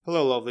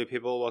Hello, lovely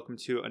people. Welcome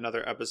to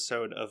another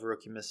episode of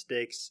Rookie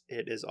Mistakes.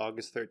 It is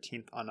August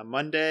 13th on a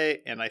Monday,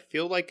 and I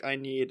feel like I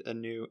need a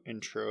new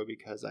intro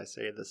because I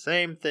say the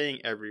same thing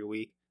every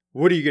week.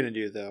 What are you going to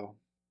do, though?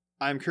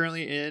 I'm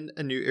currently in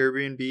a new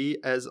Airbnb,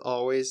 as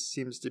always,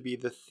 seems to be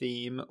the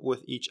theme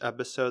with each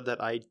episode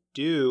that I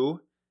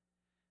do.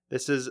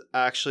 This is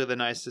actually the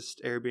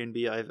nicest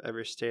Airbnb I've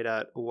ever stayed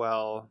at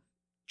while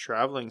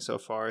traveling so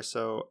far,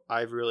 so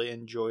I've really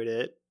enjoyed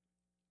it.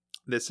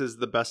 This is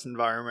the best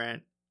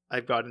environment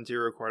I've gotten to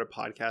record a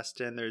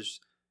podcast in. There's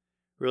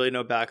really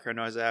no background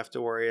noise I have to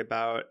worry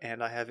about,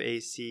 and I have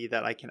AC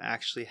that I can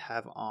actually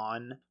have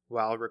on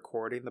while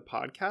recording the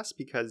podcast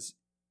because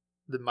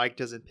the mic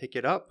doesn't pick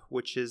it up,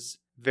 which is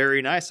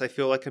very nice. I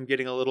feel like I'm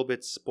getting a little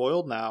bit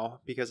spoiled now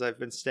because I've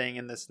been staying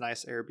in this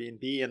nice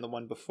Airbnb, and the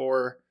one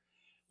before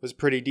was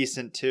pretty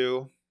decent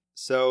too.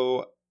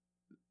 So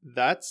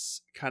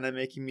that's kind of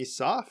making me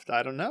soft.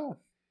 I don't know.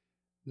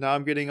 Now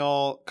I'm getting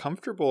all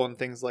comfortable and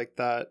things like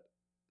that.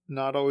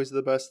 Not always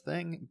the best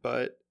thing,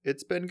 but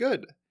it's been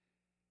good.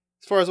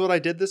 As far as what I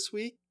did this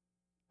week,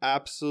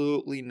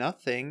 absolutely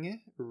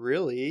nothing,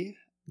 really.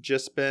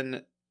 Just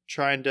been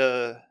trying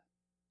to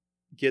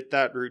get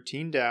that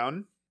routine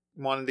down.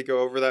 Wanted to go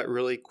over that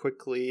really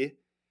quickly,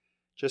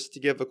 just to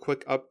give a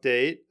quick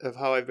update of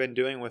how I've been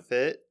doing with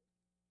it.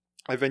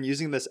 I've been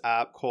using this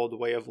app called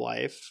Way of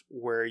Life,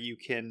 where you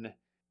can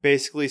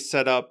basically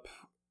set up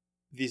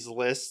these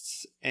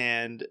lists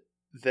and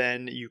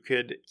then you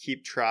could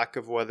keep track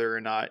of whether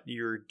or not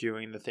you're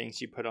doing the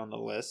things you put on the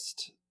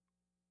list.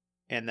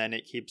 And then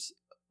it keeps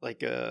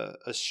like a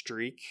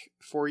streak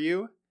for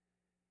you.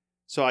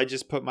 So I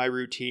just put my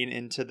routine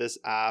into this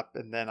app,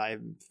 and then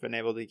I've been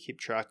able to keep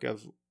track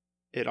of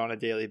it on a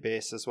daily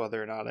basis,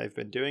 whether or not I've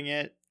been doing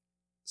it.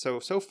 So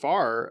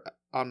far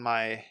on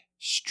my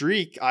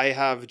streak, I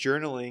have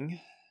journaling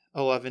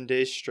 11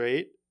 days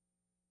straight,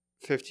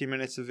 15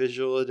 minutes of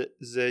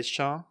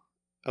visualization,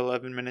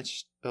 11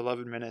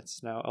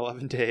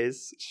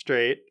 days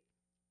straight.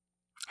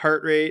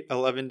 Heart rate,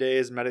 11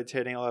 days.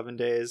 Meditating, 11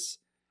 days.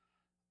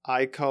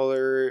 Eye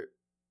color,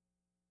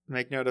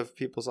 make note of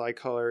people's eye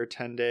color,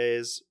 10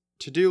 days.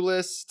 To-do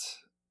list,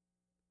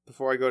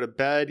 before I go to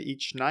bed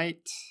each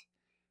night,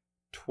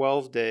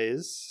 12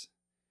 days.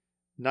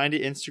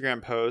 90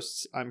 Instagram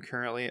posts. I'm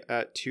currently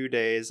at 2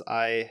 days.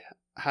 I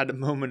had a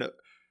moment,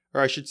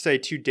 or I should say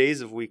 2 days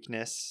of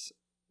weakness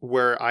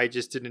where I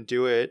just didn't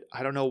do it.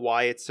 I don't know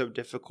why it's so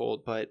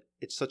difficult, but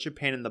it's such a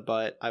pain in the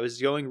butt. I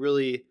was going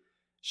really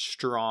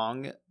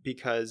strong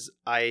because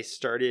I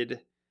started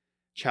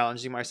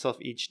challenging myself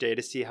each day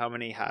to see how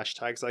many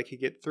hashtags I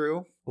could get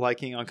through,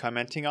 liking and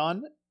commenting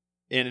on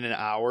in an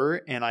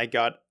hour. And I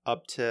got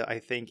up to, I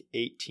think,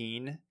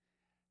 18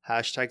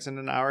 hashtags in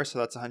an hour. So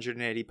that's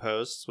 180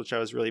 posts, which I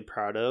was really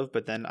proud of.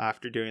 But then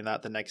after doing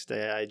that the next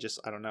day, I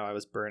don't know, I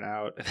was burnt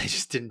out and I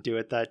just didn't do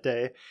it that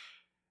day.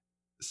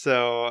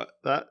 So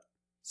that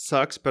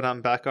sucks, but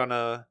I'm back on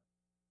a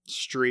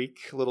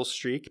little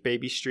streak,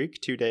 baby streak,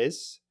 2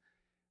 days.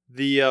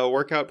 The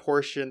workout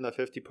portion, the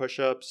 50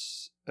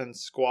 push-ups and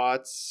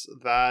squats,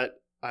 that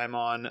I'm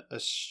on a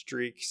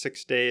streak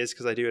 6 days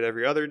because I do it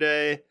every other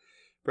day.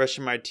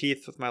 Brushing my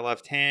teeth with my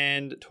left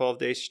hand,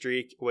 12-day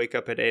streak, wake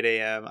up at 8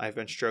 a.m. I've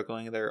been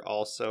struggling there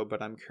also, but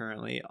I'm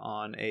currently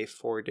on a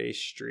 4-day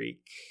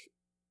streak,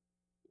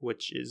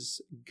 which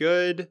is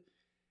good.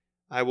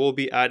 I will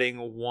be adding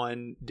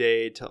 1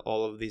 day to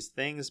all of these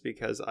things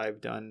because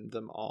I've done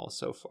them all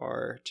so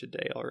far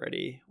today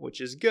already, which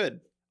is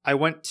good. I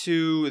went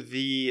to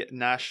the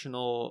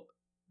National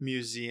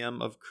Museum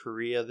of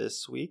Korea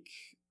this week,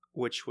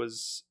 which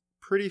was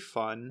pretty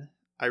fun.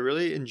 I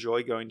really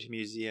enjoy going to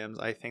museums.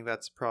 I think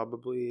that's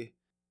probably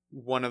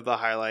one of the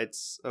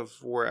highlights of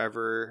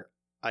wherever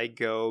I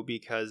go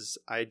because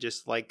I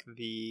just like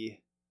the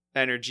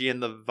energy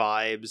and the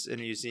vibes in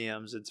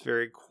museums. It's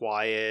very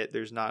quiet.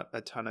 There's not a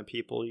ton of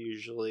people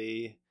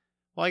usually.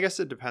 Well, I guess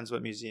it depends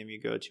what museum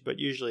you go to, but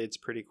usually it's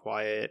pretty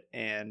quiet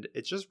and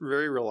it's just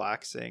very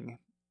relaxing.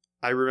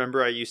 I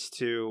remember I used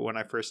to, when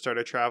I first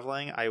started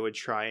traveling, I would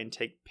try and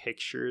take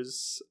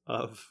pictures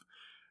of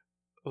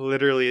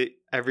literally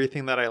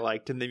everything that I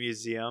liked in the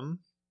museum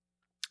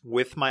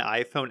with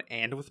my iPhone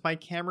and with my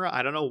camera.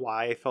 I don't know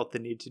why I felt the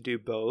need to do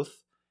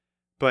both,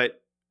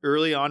 but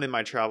early on in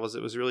my travels,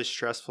 it was really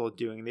stressful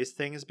doing these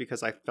things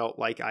because I felt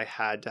like I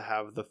had to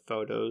have the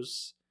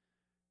photos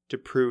to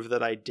prove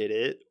that I did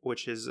it,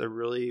 which is a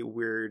really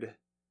weird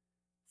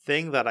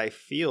thing that I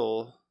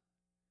feel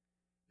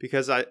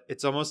because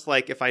it's almost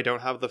like if I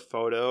don't have the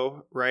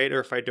photo, right, or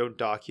if I don't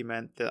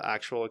document the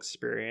actual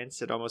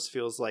experience, it almost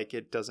feels like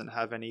it doesn't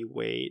have any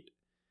weight,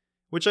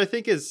 which I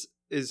think is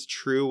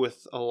true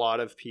with a lot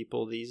of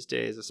people these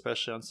days,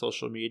 especially on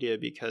social media,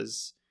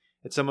 because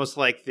it's almost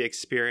like the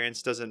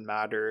experience doesn't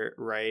matter,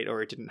 right?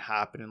 Or it didn't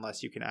happen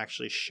unless you can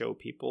actually show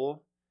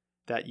people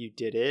that you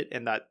did it.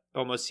 And that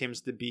almost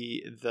seems to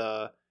be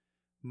the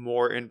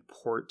more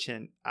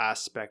important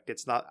aspect.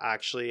 It's not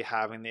actually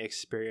having the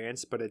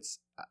experience, but it's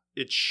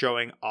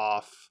showing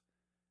off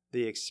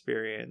the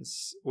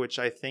experience, which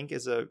I think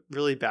is a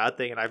really bad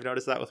thing. And I've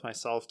noticed that with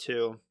myself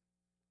too.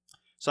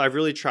 So I've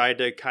really tried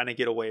to kind of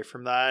get away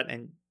from that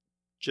and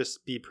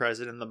just be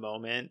present in the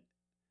moment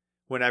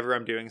whenever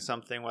I'm doing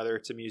something, whether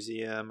it's a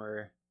museum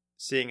or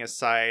seeing a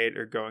site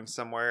or going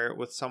somewhere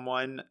with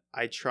someone.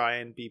 I try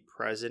and be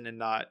present and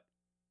not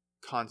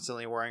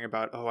constantly worrying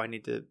about, oh, I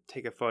need to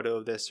take a photo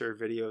of this or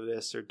video of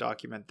this or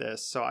document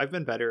this. So I've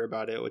been better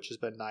about it, which has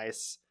been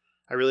nice.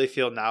 I really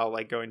feel now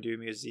like going to a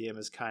museum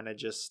is kind of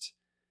just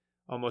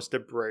almost a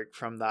break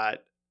from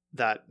that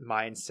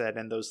mindset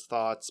and those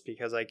thoughts,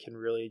 because I can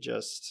really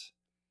just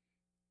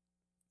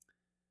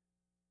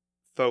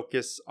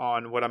focus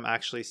on what I'm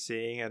actually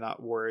seeing and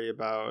not worry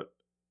about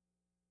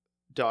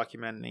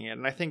documenting it.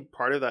 And I think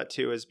part of that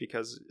too is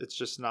because it's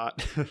just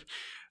not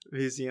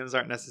museums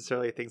aren't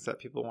necessarily things that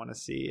people want to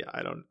see.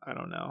 I don't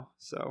know.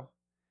 So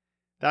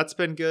that's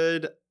been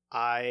good.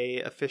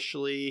 I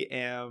officially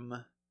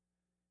am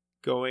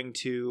going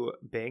to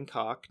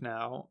Bangkok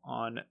now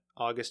on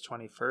August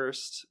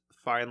 21st.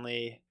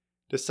 Finally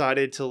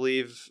decided to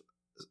leave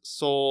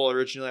Seoul.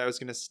 Originally I was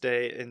going to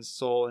stay in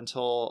Seoul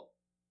until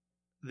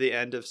the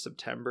end of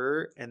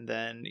September and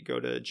then go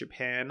to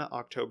Japan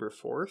October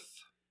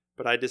 4th.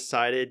 But I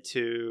decided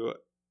to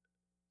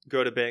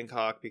go to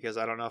Bangkok because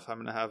I don't know if I'm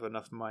going to have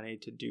enough money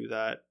to do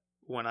that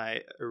when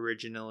I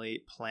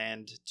originally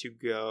planned to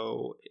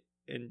go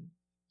in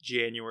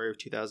January of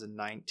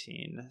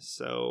 2019.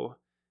 So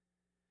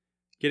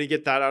going to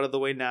get that out of the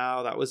way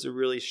now. That was a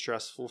really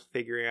stressful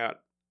figuring out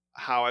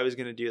how I was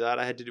going to do that.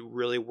 I had to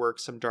really work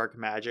some dark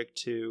magic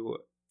to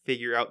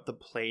figure out the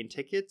plane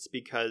tickets,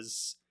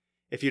 because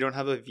if you don't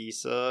have a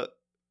visa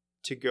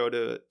to go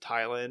to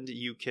Thailand,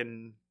 you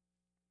can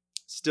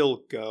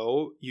still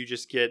go. You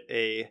just get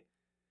a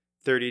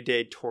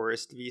 30-day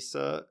tourist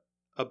visa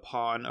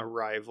upon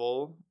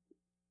arrival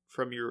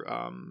from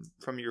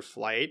your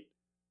flight.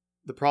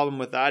 The problem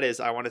with that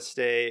is I want to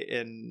stay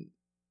in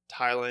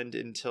Thailand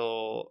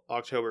until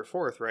October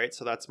 4th, right?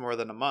 So that's more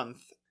than a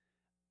month.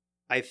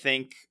 I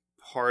think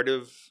part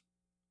of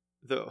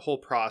the whole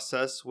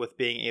process with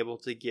being able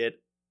to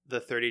get the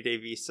 30-day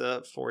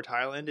visa for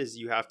Thailand is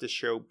you have to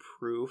show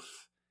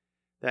proof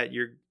that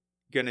you're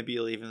going to be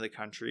leaving the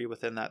country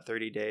within that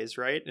 30 days,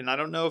 right? And I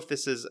don't know if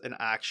this is an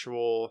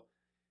actual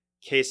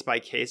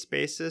case-by-case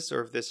basis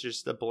or if this is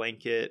just a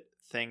blanket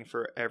thing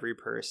for every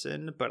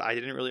person, but I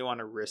didn't really want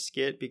to risk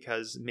it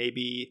because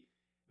maybe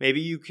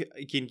you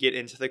can get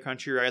into the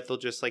country, right? They'll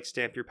just like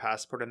stamp your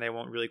passport and they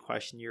won't really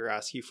question you or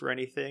ask you for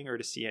anything or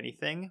to see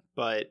anything.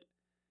 But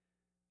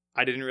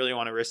I didn't really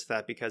want to risk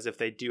that, because if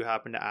they do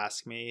happen to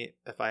ask me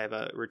if I have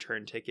a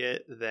return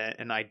ticket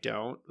and I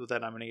don't,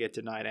 then I'm going to get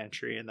denied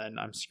entry and then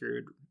I'm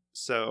screwed.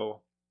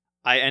 So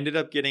I ended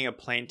up getting a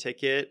plane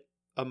ticket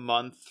a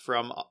month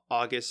from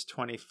August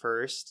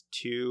 21st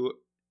to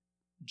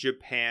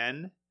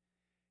Japan.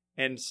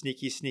 And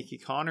sneaky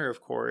Connor,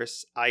 of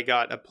course, I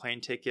got a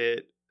plane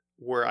ticket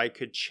where I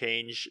could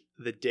change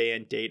the day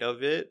and date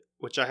of it,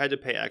 which I had to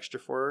pay extra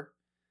for.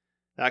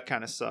 That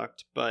kind of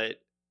sucked. But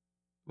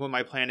what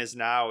my plan is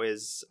now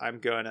is I'm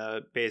going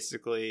to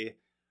basically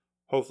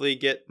hopefully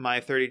get my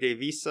 30-day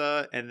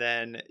visa, and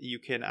then you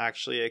can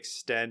actually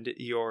extend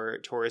your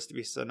tourist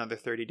visa another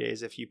 30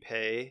 days if you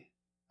pay.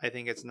 I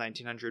think it's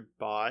 1900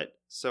 baht.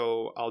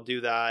 So I'll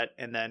do that.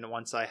 And then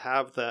once I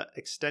have the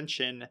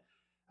extension,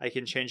 I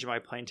can change my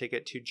plane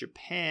ticket to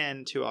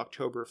Japan to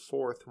October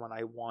 4th when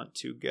I want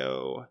to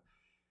go.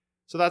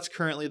 So that's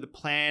currently the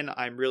plan.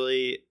 I'm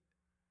really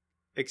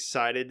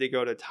excited to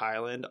go to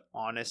Thailand,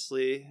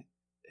 honestly.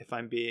 If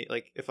I'm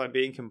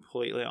being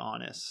completely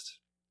honest,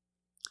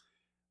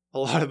 a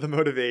lot of the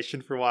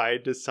motivation for why I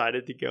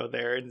decided to go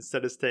there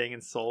instead of staying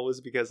in Seoul was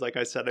because, like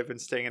I said, I've been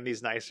staying in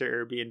these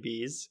nicer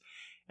Airbnbs,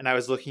 and I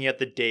was looking at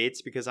the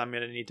dates because I'm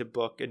going to need to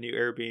book a new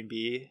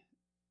Airbnb.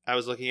 I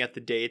was looking at the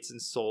dates in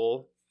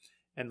Seoul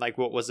and like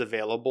what was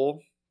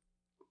available.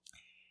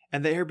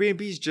 And the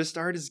Airbnbs just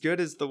aren't as good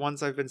as the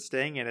ones I've been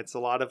staying in. It's a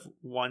lot of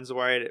ones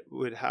where I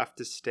would have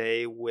to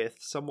stay with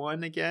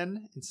someone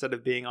again instead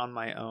of being on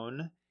my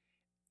own.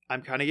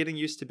 I'm kind of getting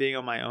used to being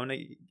on my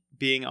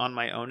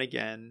own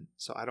again,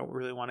 so I don't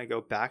really want to go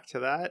back to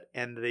that.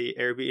 And the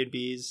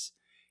Airbnbs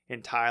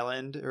in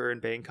Thailand or in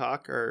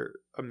Bangkok are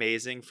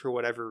amazing for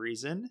whatever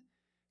reason.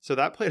 So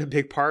that played a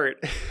big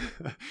part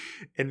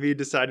in me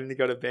deciding to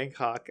go to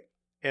Bangkok.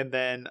 And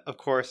then, of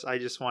course, I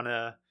just want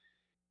to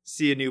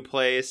see a new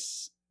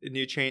place.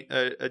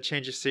 A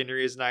change of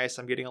scenery is nice.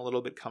 I'm getting a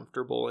little bit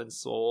comfortable in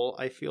Seoul,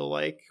 I feel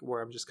like,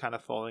 where I'm just kind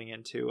of falling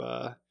into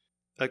a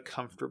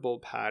comfortable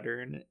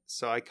pattern.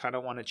 So I kind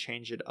of want to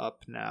change it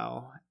up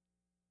now.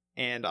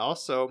 And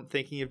also, I'm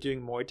thinking of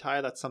doing Muay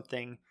Thai. That's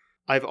something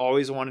I've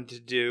always wanted to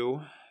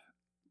do.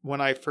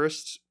 When I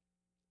first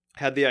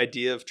had the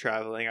idea of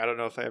traveling, I don't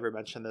know if I ever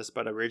mentioned this,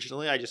 but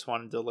originally I just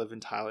wanted to live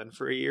in Thailand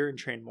for a year and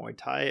train Muay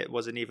Thai. It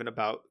wasn't even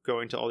about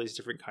going to all these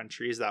different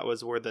countries.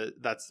 That's what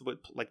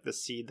the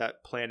seed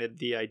that planted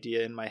the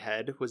idea in my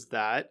head was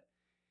that.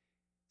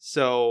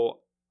 So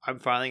I'm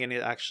finally going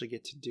to actually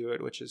get to do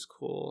it, which is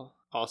cool.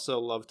 Also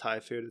love Thai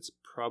food. It's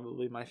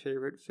probably my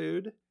favorite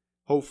food.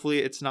 Hopefully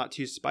it's not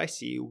too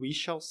spicy. We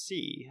shall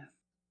see.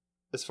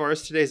 As far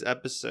as today's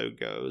episode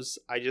goes,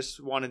 I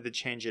just wanted to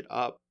change it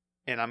up,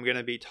 and I'm going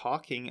to be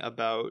talking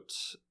about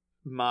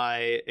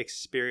my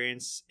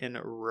experience in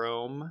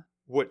Rome,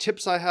 what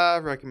tips I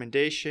have,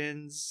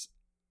 recommendations.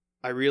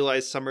 I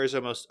realize summer is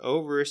almost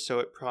over, so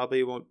it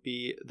probably won't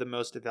be the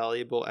most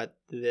valuable at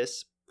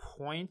this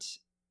point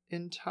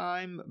in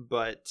time,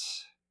 but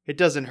it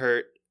doesn't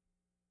hurt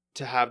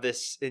to have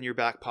this in your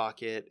back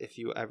pocket if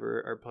you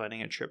ever are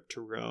planning a trip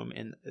to Rome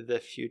in the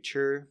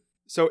future.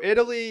 So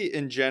Italy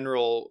in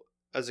general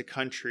as a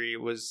country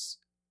was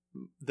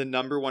the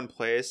number one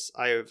place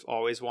I've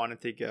always wanted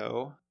to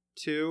go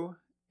to,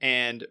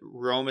 and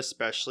Rome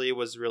especially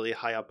was really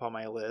high up on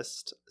my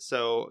list.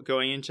 So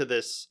going into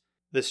this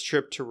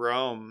trip to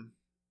Rome,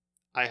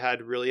 I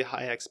had really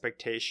high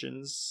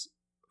expectations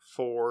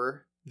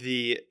for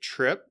the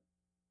trip.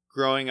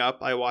 Growing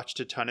up, I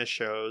watched a ton of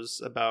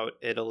shows about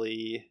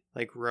Italy,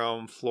 like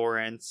Rome,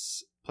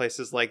 Florence,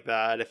 places like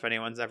that. If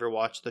anyone's ever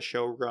watched the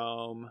show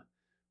Rome,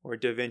 or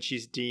Da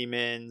Vinci's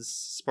Demons,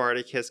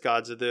 Spartacus,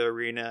 Gods of the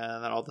Arena,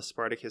 and then all the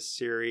Spartacus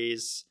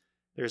series.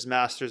 There's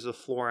Masters of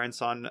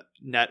Florence on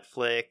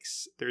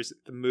Netflix. There's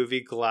the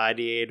movie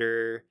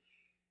Gladiator.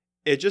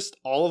 It just,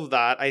 all of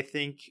that, I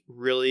think,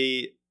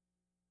 really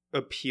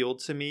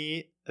appealed to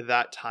me.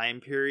 That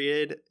time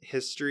period.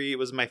 History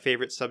was my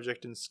favorite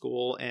subject in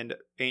school, and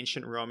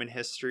ancient Roman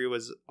history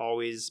was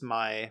always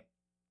my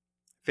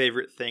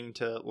favorite thing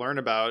to learn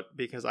about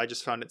because I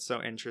just found it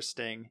so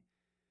interesting.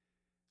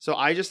 So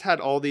I just had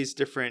all these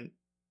different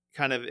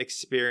kind of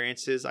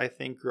experiences, I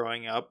think,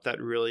 growing up that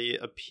really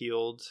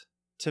appealed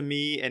to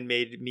me and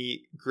made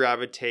me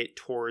gravitate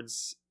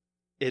towards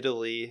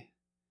Italy,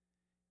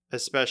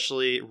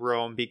 especially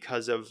Rome,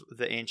 because of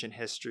the ancient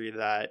history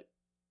that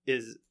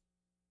is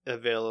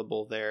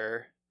available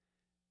there.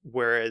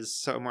 Whereas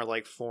somewhere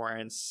like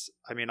Florence,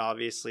 I mean,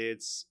 obviously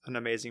it's an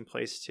amazing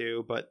place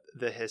too, but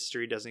the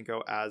history doesn't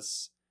go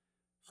as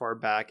far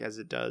back as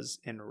it does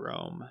in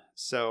Rome.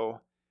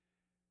 So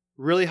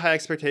really high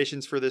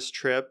expectations for this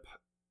trip,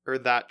 or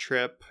that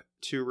trip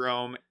to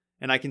Rome.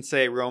 And I can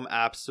say Rome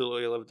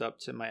absolutely lived up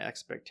to my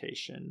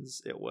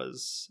expectations. It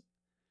was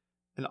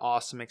an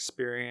awesome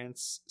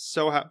experience.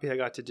 So happy I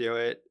got to do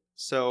it.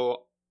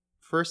 So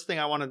first thing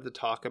I wanted to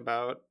talk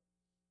about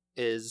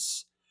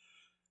is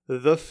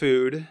the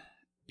food,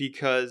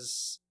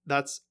 because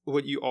that's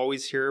what you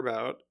always hear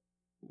about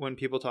when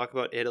people talk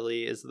about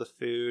Italy, is the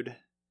food,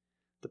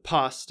 the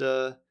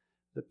pasta,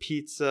 the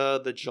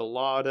pizza, the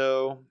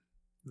gelato,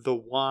 the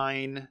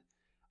wine.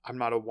 I'm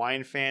not a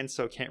wine fan,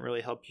 so can't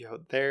really help you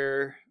out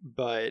there,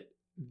 but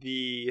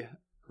the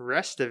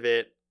rest of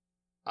it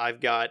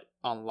I've got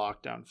on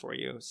lockdown for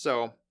you.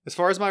 So as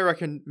far as my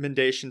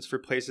recommendations for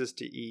places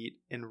to eat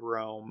in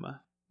Rome,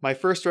 my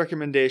first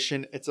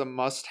recommendation, it's a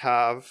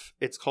must-have.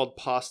 It's called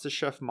Pasta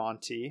Chef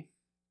Monty.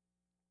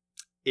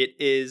 It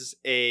is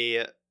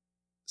a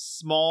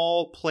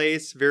small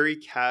place, very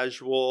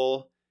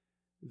casual.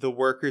 The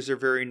workers are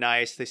very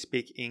nice. They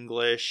speak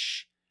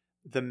English.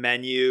 The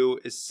menu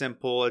is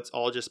simple. It's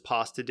all just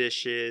pasta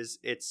dishes.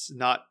 It's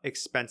not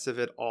expensive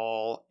at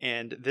all.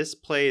 And this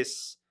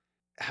place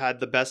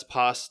had the best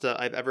pasta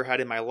I've ever had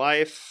in my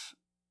life,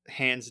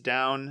 hands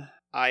down.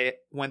 I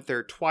went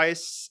there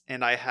twice,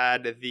 and I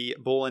had the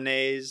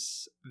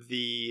bolognese,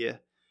 the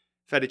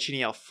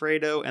fettuccine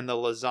alfredo, and the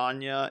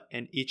lasagna,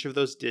 and each of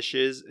those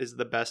dishes is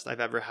the best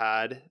I've ever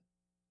had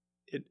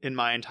in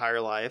my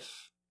entire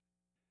life.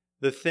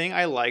 The thing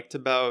I liked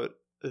about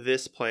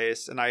this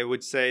place, and I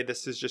would say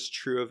this is just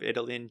true of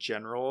Italy in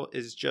general,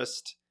 is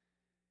just,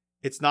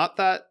 it's not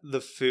that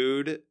the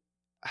food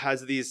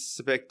has these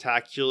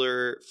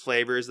spectacular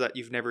flavors that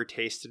you've never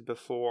tasted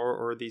before,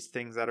 or these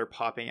things that are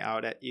popping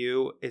out at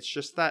you. It's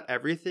just that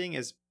everything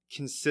is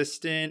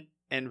consistent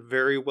and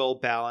very well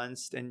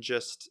balanced and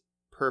just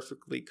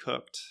perfectly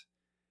cooked.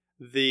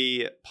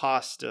 The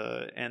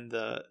pasta and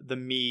the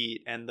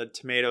meat and the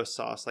tomato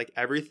sauce, like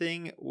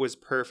everything was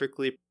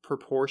perfectly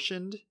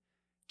proportioned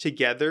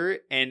together,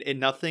 and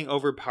nothing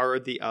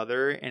overpowered the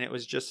other, and it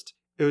was just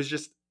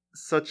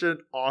such an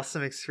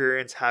awesome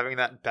experience having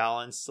that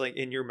balance like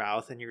in your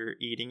mouth and you're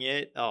eating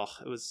it. Oh,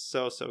 it was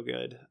so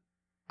good.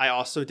 I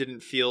also didn't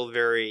feel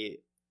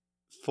very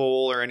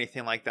full or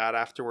anything like that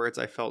afterwards.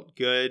 I felt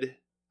good.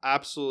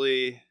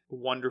 Absolutely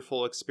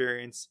wonderful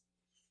experience,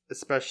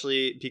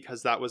 especially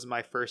because that was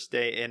my first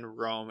day in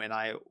Rome and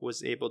I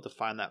was able to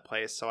find that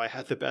place. So I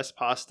had the best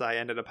pasta I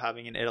ended up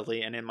having in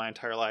Italy and in my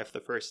entire life the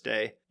first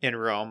day in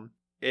Rome.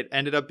 It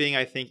ended up being,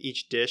 I think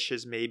each dish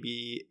is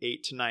maybe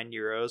 8 to 9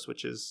 euros,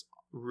 which is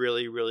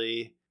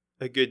really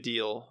a good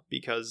deal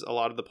because a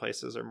lot of the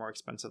places are more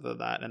expensive than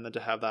that. And then to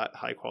have that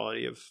high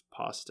quality of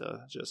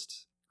pasta,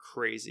 just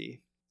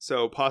crazy.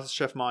 So Pasta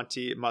Chef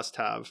Monty, must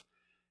have.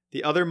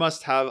 The other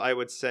must have, I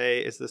would say,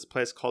 is this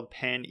place called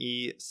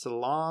Pan-e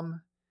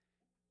Salam.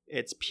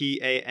 It's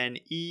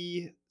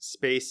P-A-N-E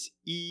space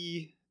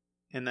E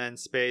and then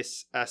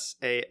space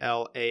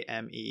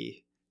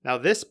S-A-L-A-M-E. Now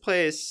this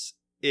place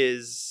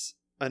is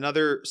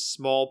another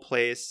small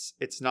place.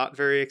 It's not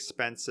very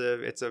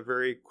expensive. It's a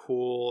very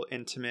cool,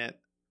 intimate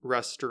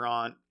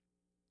restaurant.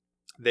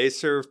 They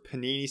serve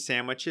panini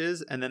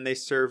sandwiches, and then they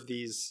serve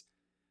these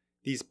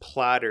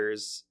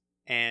platters.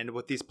 And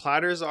what these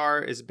platters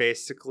are is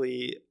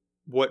basically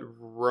what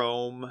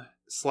Rome/Italy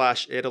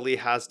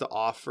has to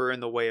offer in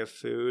the way of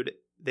food.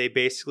 They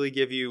basically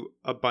give you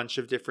a bunch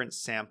of different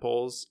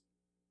samples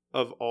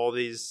of all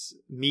these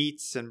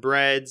meats and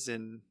breads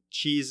and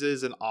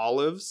cheeses and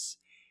olives.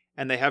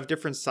 And they have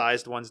different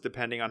sized ones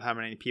depending on how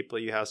many people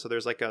you have. So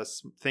there's like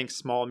think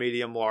small,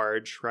 medium,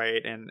 large,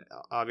 right? And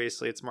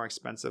obviously it's more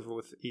expensive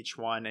with each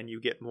one, and you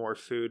get more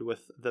food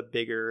with the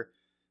bigger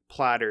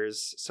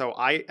platters. So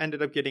I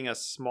ended up getting a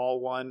small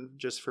one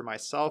just for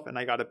myself, and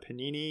I got a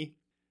panini.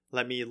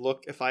 Let me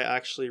look if I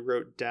actually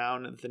wrote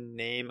down the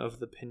name of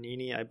the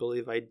panini. I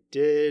believe I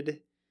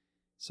did,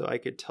 so I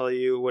could tell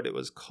you what it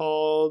was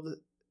called.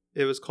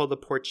 It was called the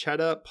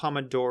Porchetta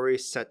Pomodori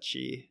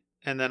Secchi.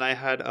 And then I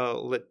had a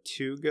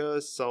Lechuga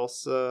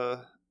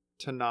Salsa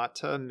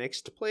Tonata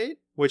mixed plate,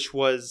 which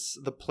was,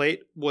 the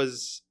plate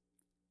was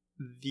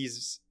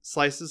these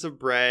slices of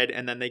bread,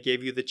 and then they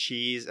gave you the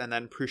cheese, and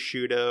then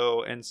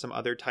prosciutto and some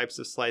other types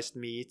of sliced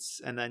meats,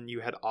 and then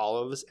you had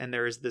olives, and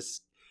there was this,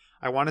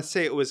 I want to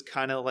say it was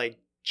kind of like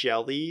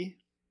jelly,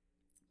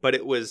 but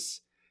it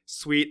was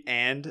sweet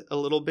and a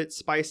little bit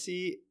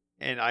spicy,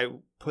 and I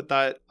put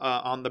that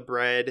on the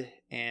bread,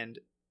 and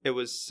it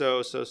was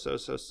so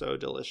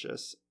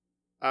delicious.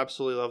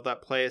 Absolutely love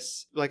that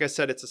place. Like I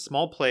said, it's a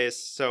small place,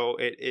 so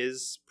it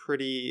is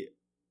pretty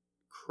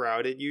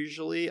crowded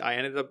usually. I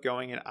ended up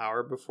going an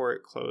hour before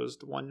it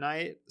closed one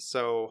night,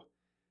 so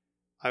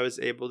I was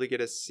able to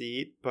get a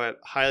seat, but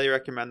highly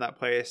recommend that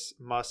place.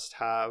 Must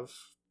have.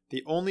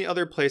 The only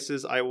other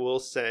places I will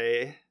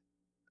say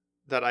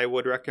that I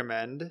would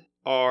recommend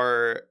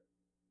are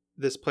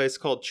this place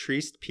called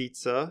Trieste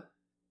Pizza.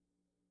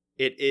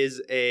 It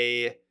is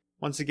a,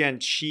 once again,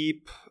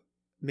 cheap,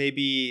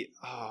 maybe,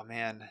 oh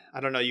man, I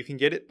don't know. You can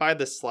get it by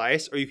the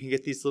slice, or you can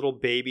get these little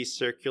baby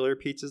circular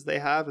pizzas they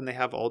have, and they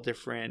have all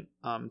different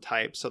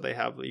types. So they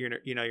have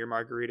your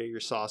margarita, your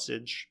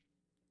sausage,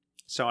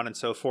 so on and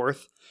so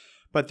forth.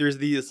 But there's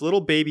these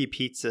little baby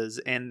pizzas,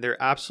 and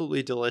they're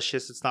absolutely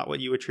delicious. It's not what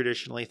you would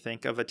traditionally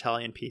think of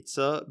Italian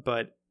pizza,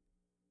 but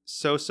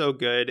so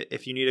good.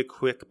 If you need a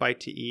quick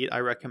bite to eat, I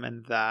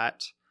recommend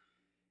that.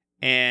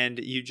 And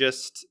you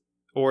just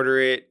order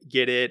it,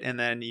 get it, and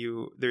then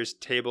there's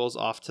tables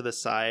off to the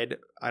side.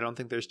 I don't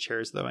think there's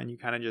chairs though, and you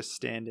kind of just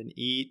stand and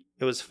eat.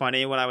 It was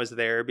funny when I was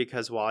there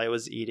because while I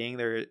was eating,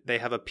 they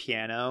have a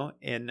piano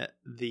in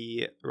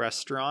the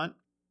restaurant,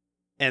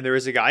 and there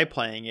was a guy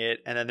playing it,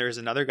 and then there was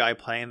another guy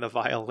playing the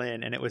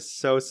violin, and it was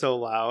so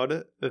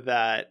loud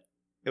that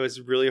it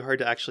was really hard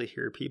to actually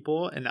hear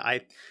people. And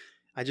I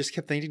just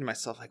kept thinking to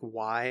myself, like,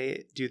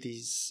 why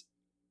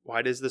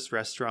does this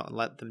restaurant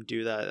let them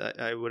do that?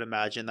 I would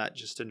imagine that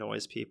just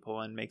annoys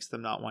people and makes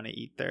them not want to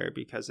eat there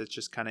because it's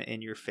just kind of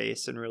in your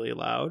face and really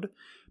loud.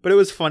 But it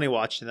was funny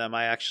watching them.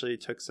 I actually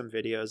took some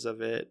videos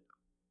of it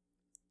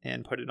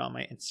and put it on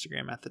my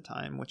Instagram at the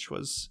time, which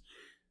was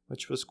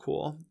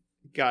cool.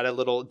 Got a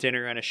little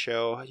dinner and a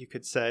show, you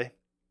could say.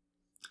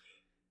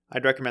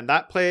 I'd recommend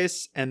that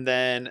place. And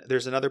then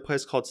there's another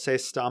place called Se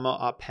Stiamo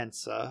a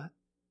Pensa.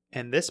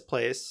 And this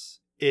place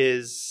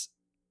is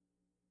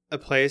a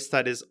place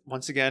that is,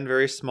 once again,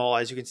 very small.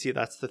 As you can see,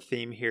 that's the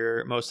theme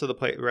here. Most of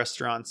the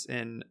restaurants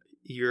in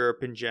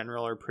Europe in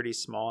general are pretty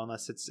small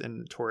unless it's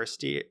in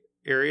touristy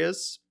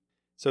areas.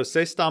 So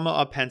Se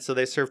Stiamo a Pensa,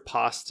 they serve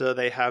pasta.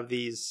 They have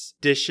these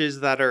dishes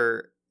that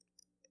are,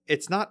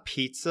 it's not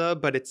pizza,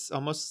 but it's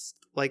almost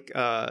like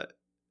a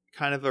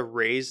kind of a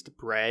raised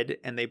bread,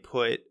 and they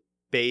put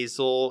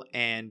basil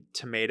and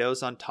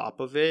tomatoes on top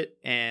of it.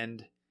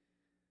 And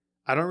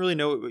I don't really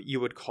know what you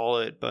would call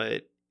it,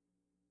 but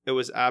it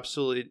was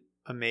absolutely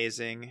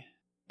amazing.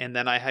 And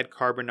then I had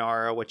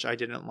carbonara, which I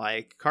didn't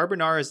like.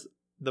 Carbonara is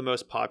the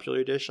most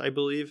popular dish, I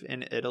believe,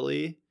 in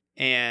Italy,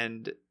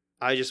 and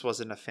I just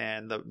wasn't a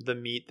fan. The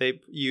meat they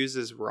use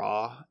is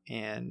raw,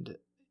 and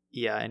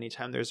yeah,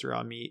 anytime there's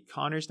raw meat,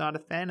 Connor's not a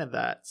fan of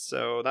that.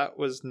 So that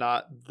was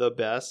not the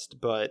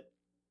best, but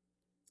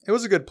it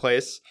was a good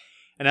place.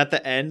 And at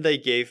the end, they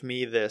gave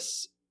me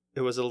this,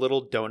 it was a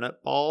little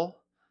donut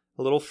ball,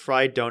 a little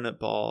fried donut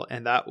ball,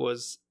 and that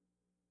was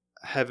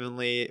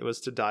heavenly. It was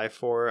to die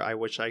for. I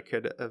wish I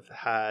could have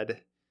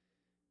had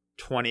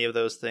 20 of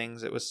those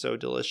things. It was so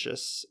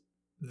delicious.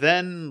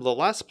 Then the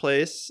last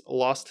place,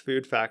 Lost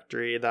Food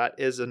Factory, that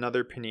is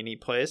another panini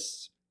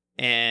place,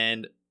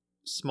 and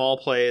small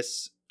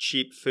place,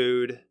 cheap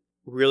food,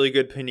 really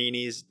good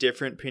paninis,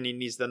 different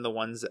paninis than the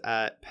ones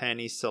at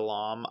Pani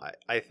Salam.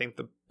 I think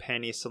the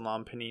Pani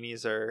Salam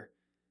paninis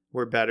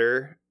were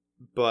better,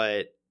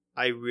 but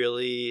I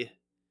really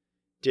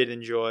did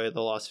enjoy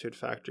the Lost Food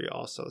Factory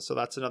also. So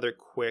that's another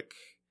quick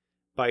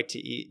bite to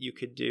eat you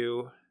could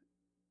do.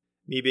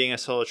 Me being a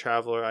solo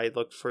traveler, I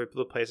look for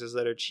the places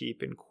that are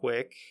cheap and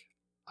quick.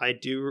 I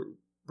do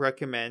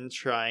recommend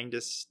trying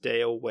to stay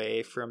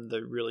away from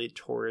the really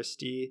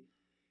touristy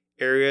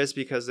areas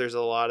because there's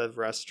a lot of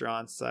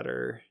restaurants that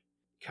are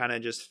kind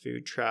of just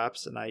food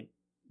traps, and I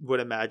would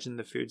imagine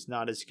the food's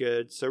not as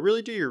good. So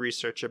really do your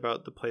research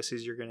about the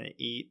places you're going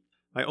to eat.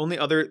 My only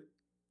other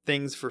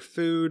things for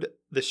food,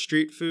 the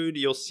street food,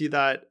 you'll see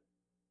that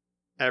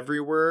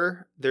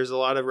everywhere. There's a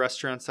lot of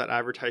restaurants that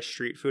advertise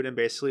street food, and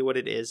basically what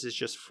it is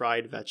just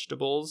fried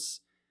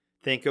vegetables.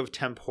 Think of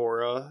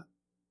tempura,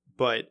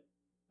 but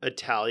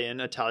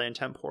Italian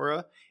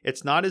tempura.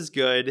 It's not as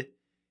good.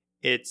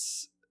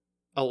 It's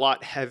a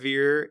lot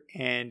heavier,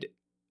 and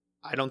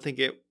I don't think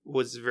it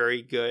was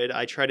very good.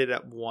 I tried it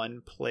at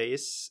one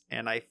place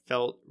and I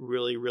felt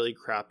really, really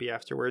crappy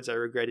afterwards. I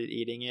regretted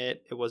eating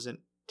it. It wasn't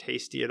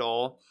tasty at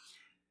all.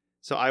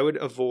 So I would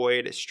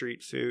avoid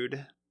street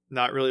food.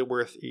 Not really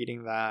worth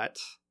eating that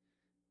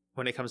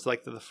when it comes to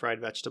like the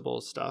fried vegetable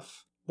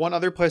stuff. One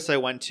other place I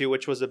went to,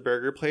 which was a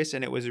burger place,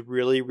 and it was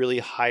really, really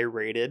high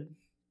rated,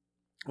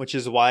 which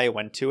is why I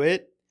went to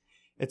it.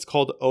 It's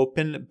called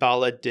Open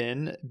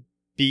Baladin,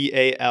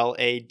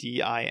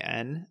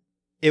 Baladin.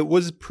 It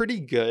was pretty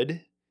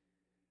good,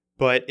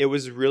 but it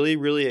was really,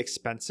 really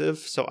expensive,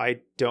 so I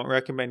don't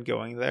recommend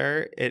going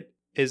there. It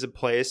is a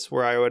place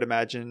where I would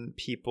imagine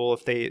people,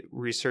 if they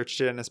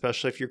researched it, and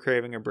especially if you're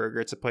craving a burger,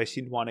 it's a place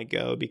you'd want to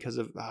go because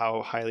of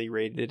how highly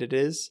rated it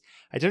is.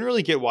 I didn't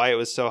really get why it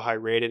was so high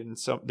rated, and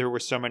so there were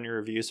so many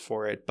reviews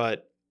for it,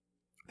 but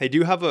they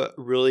do have a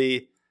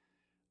really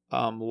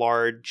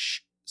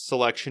large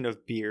selection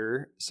of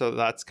beer, so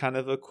that's kind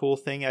of a cool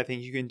thing. I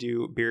think you can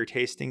do beer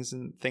tastings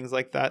and things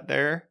like that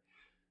there,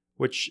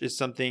 which is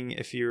something,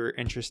 if you're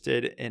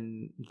interested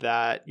in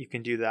that, you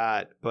can do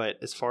that. But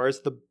as far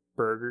as the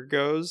burger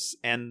goes,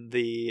 and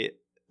they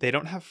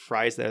don't have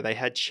fries there. They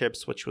had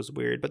chips, which was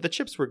weird, but the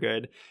chips were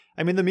good.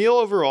 I mean, the meal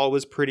overall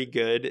was pretty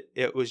good.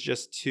 It was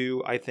just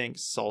too, I think,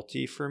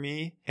 salty for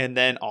me. And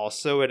then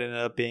also it ended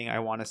up being, I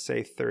want to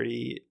say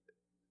 30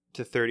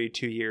 to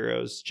 32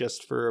 euros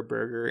just for a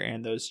burger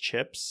and those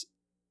chips.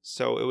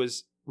 So it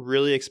was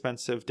really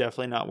expensive,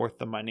 definitely not worth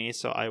the money.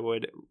 So I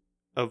would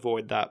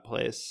avoid that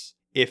place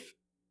if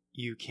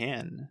you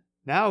can.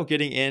 Now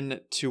getting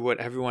into what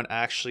everyone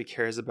actually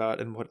cares about,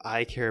 and what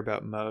I care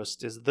about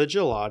most, is the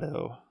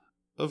gelato.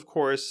 Of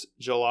course,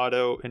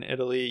 gelato in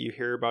Italy, you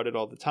hear about it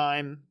all the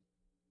time.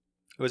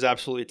 It was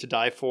absolutely to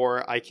die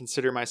for. I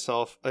consider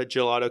myself a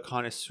gelato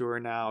connoisseur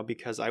now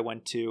because I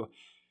went to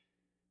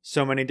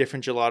so many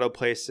different gelato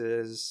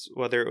places,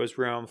 whether it was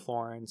Rome,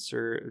 Florence,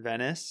 or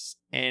Venice.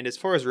 And as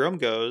far as Rome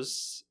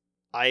goes,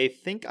 I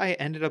think I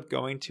ended up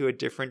going to a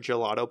different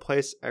gelato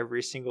place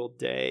every single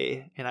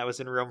day, and I was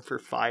in Rome for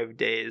 5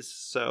 days,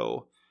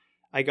 so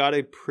I got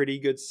a pretty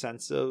good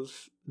sense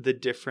of the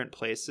different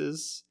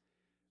places.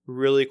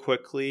 Really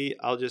quickly,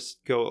 I'll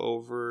just go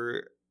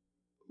over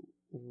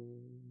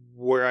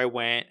where I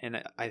went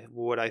and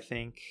what I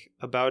think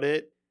about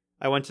it.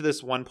 I went to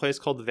this one place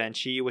called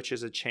Venchi, which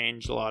is a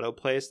chain gelato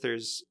place.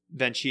 There's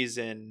Venchi's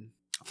in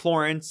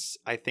Florence.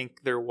 I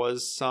think there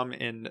was some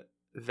in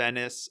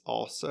Venice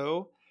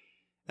also.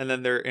 And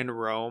then they're in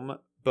Rome,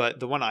 but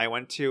the one I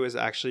went to is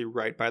actually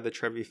right by the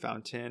Trevi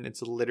Fountain.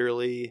 It's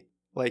literally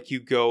like you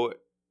go,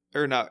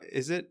 or not,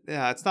 is it?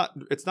 Yeah,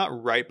 it's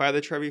not right by the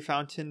Trevi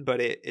Fountain,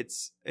 but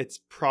it's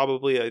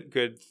probably a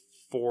good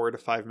 4 to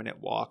 5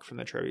 minute walk from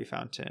the Trevi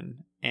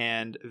Fountain.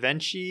 And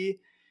Venchi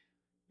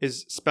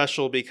is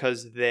special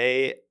because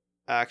they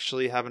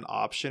actually have an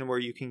option where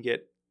you can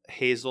get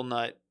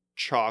hazelnut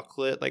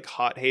chocolate, like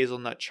hot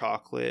hazelnut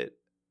chocolate,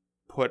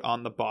 put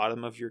on the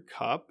bottom of your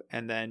cup,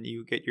 and then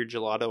you get your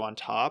gelato on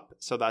top.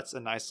 So that's a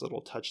nice little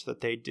touch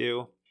that they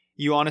do.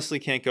 You honestly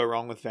can't go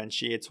wrong with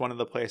Venchi. It's one of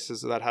the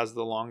places that has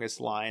the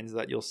longest lines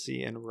that you'll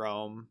see in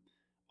Rome.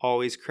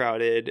 Always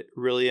crowded,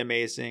 really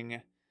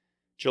amazing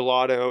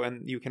gelato,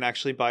 and you can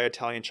actually buy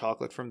Italian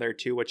chocolate from there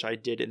too, which I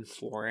did in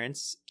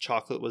Florence.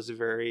 Chocolate was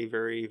very,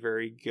 very,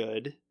 very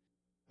good.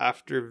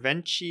 After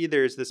Venchi,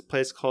 there's this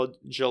place called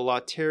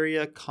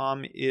Gelateria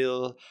Com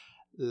Il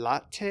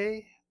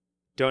Latte.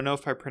 Don't know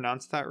if I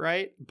pronounced that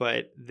right,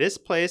 but this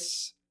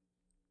place,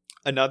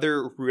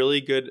 another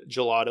really good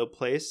gelato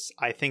place.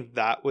 I think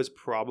that was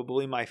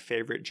probably my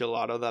favorite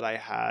gelato that I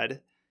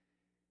had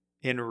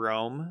in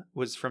Rome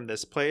was from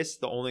this place.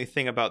 The only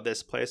thing about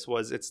this place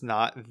was it's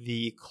not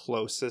the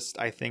closest,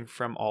 I think,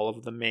 from all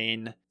of the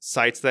main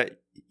sites that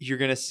you're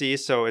going to see.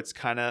 So it's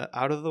kind of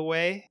out of the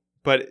way,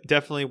 but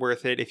definitely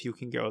worth it if you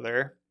can go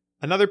there.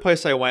 Another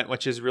place I went,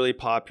 which is really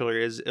popular,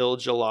 is Il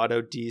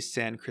Gelato di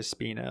San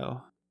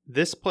Crispino.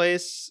 This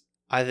place,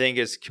 I think,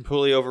 is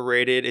completely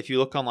overrated. If you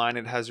look online,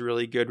 it has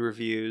really good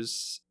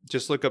reviews.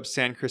 Just look up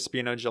San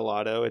Crispino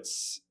Gelato.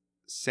 It's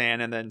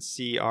San and then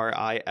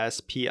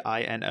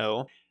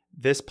Crispino.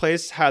 This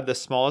place had the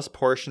smallest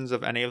portions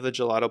of any of the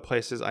gelato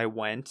places I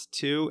went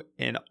to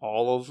in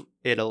all of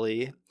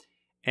Italy,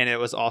 and it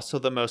was also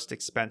the most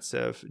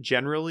expensive.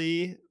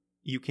 Generally,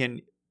 you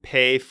can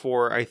pay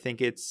for, I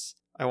think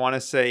I want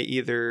to say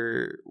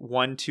either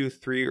 1, 2,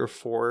 3, or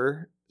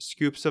 4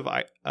 scoops of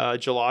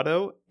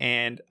gelato,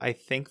 and I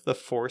think the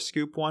 4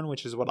 scoop one,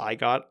 which is what I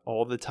got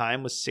all the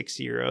time, was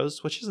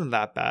 €6, which isn't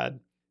that bad.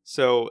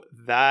 So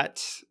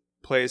that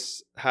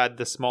place had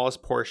the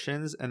smallest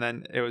portions, and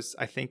then it was,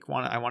 I think,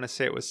 I want to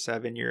say it was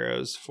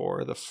 €7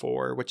 for the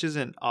 4, which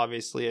isn't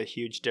obviously a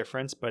huge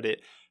difference, but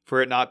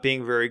for it not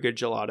being very good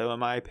gelato in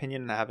my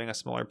opinion, and having a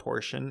smaller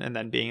portion and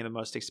then being the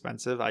most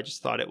expensive, I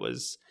just thought it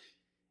was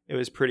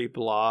pretty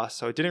blah.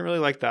 So I didn't really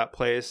like that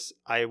place.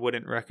 I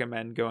wouldn't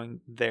recommend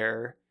going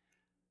there.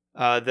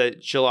 The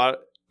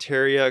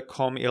Gelateria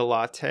Come Il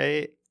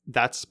Latte,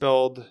 that's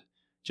spelled,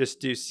 just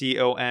do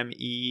COME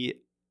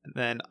and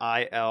then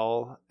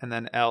IL and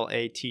then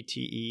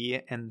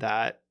LATTE, and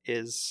that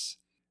is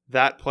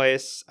that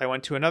place. I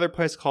went to another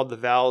place called the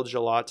Val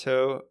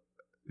Gelato,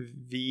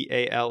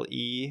 VALE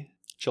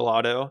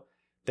Gelato.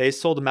 They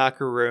sold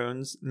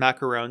macaroons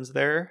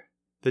there.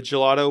 The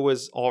gelato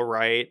was all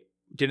right.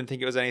 Didn't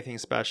think it was anything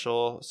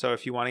special. So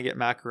if you want to get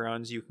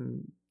macarons, you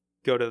can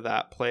go to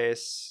that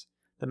place.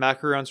 The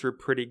macarons were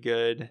pretty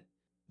good.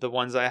 The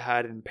ones I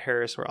had in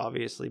Paris were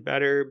obviously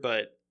better,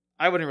 but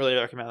I wouldn't really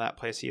recommend that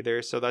place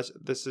either. So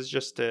this is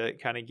just to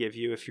kind of give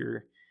you, if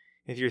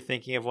you're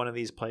thinking of one of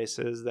these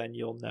places, then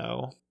you'll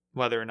know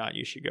whether or not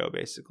you should go,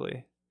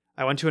 basically.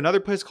 I went to another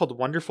place called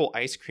Wonderful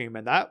Ice Cream,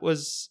 and that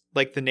was,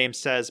 like the name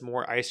says,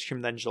 more ice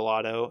cream than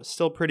gelato.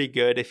 Still pretty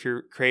good if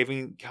you're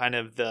craving kind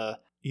of the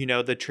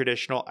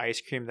traditional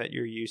ice cream that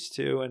you're used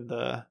to, and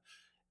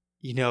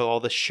all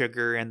the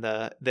sugar and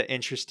the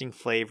interesting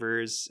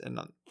flavors and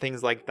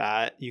things like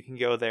that. You can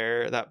go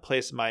there. That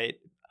place might,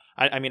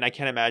 I mean, I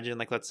can't imagine,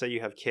 like, let's say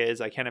you have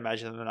kids, I can't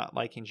imagine them not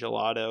liking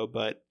gelato,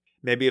 but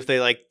maybe if they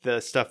like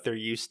the stuff they're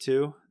used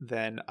to,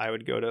 then I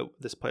would go to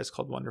this place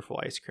called Wonderful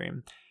Ice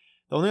Cream.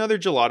 The only other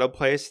gelato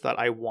place that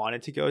I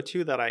wanted to go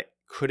to that I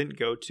couldn't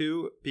go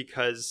to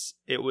because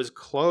it was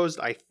closed,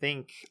 I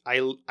think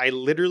I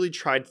literally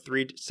tried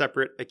 3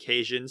 separate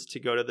occasions to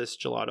go to this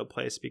gelato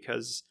place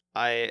because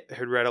I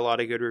had read a lot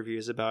of good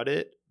reviews about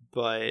it,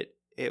 but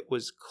it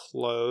was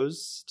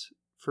closed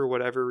for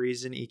whatever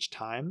reason each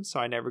time, so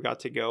I never got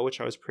to go,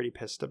 which I was pretty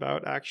pissed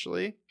about,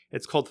 actually.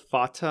 It's called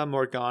Fata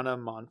Morgana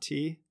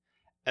Monti,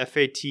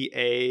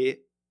 FATA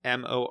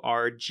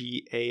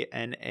MORGANA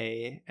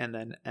and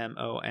then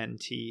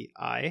MONTI.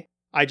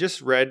 I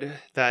just read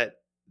that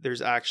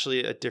there's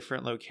actually a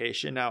different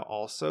location now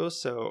also,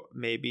 so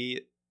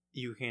maybe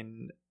you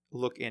can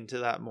look into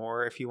that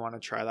more if you want to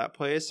try that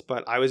place.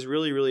 But I was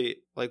really, really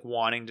like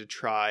wanting to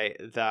try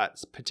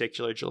that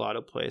particular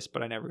gelato place,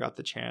 but I never got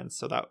the chance,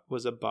 so that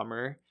was a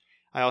bummer.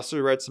 I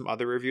also read some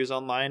other reviews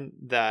online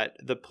that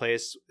the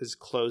place is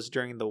closed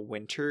during the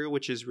winter,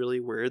 which is really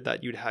weird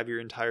that you'd have your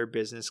entire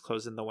business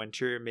closed in the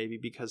winter, maybe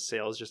because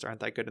sales just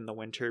aren't that good in the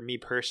winter. Me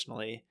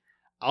personally,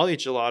 I'll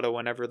eat gelato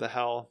whenever the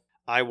hell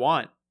I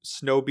want.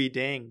 Snow be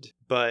danged.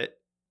 But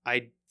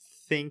I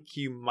think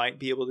you might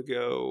be able to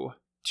go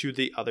to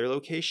the other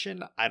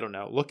location. I don't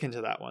know. Look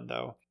into that one,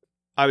 though.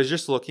 I was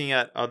just looking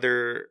at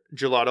other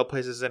gelato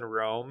places in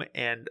Rome,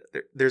 and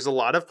there's a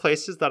lot of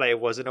places that I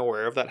wasn't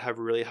aware of that have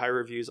really high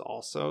reviews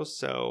also.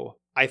 So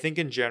I think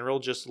in general,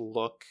 just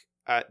look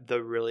at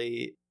the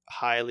really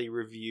highly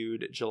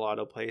reviewed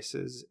gelato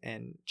places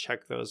and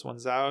check those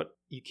ones out.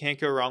 You can't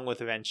go wrong with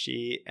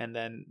Venchi, and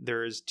then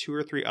there's 2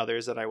 or 3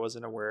 others that I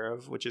wasn't aware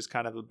of, which is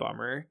kind of a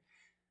bummer,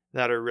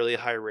 that are really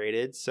high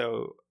rated.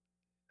 So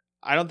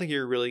I don't think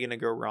you're really going to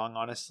go wrong,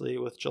 honestly,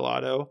 with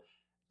gelato.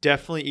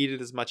 Definitely eat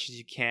it as much as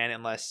you can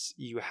unless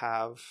you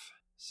have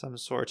some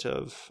sort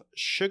of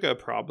sugar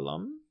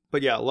problem.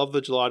 But yeah, love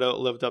the gelato. It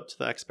lived up to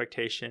the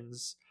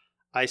expectations.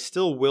 I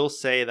still will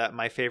say that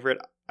my favorite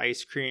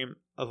ice cream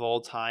of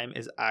all time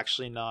is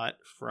actually not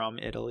from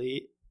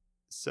Italy.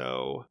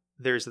 So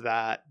there's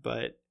that,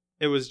 but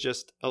it was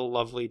just a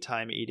lovely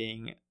time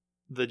eating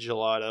the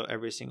gelato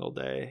every single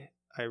day.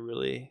 I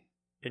really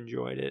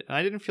enjoyed it. And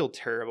I didn't feel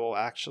terrible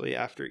actually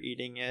after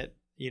eating it,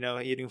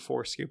 eating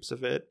 4 scoops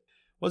of it.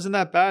 Wasn't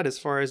that bad as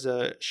far as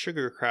a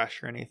sugar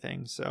crash or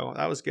anything, so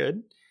that was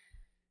good.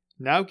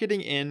 Now getting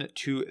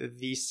into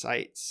the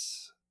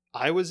sites.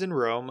 I was in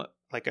Rome,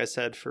 like I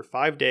said, for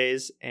 5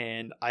 days,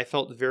 and I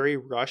felt very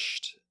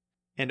rushed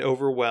and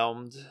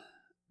overwhelmed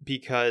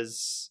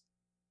because,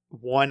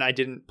 1, I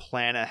didn't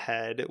plan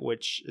ahead,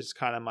 which is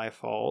kind of my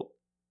fault,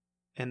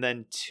 and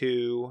then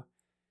 2,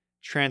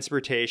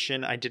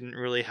 transportation, I didn't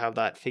really have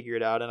that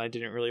figured out, and I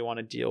didn't really want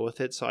to deal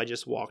with it, so I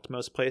just walked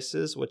most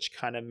places, which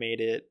kind of made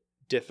it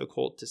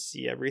difficult to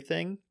see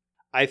everything.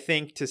 I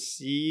think to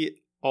see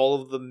all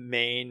of the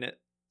main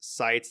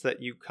sites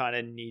that you kind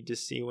of need to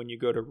see when you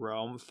go to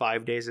Rome,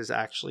 5 days is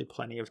actually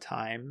plenty of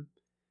time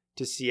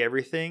to see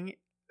everything.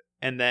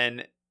 And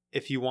then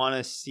if you want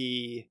to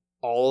see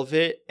all of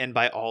it, and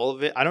by all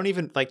of it, I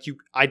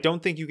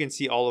don't think you can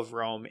see all of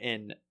Rome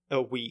in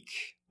a week,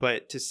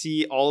 but to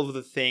see all of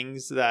the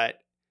things that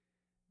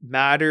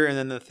matter and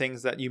then the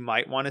things that you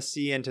might want to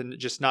see, and to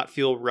just not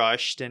feel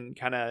rushed and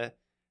kind of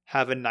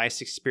have a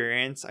nice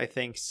experience, I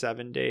think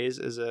 7 days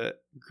is a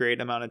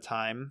great amount of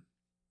time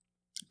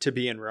to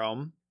be in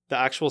Rome. The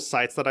actual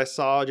sites that I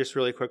saw, just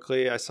really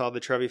quickly, I saw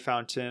the Trevi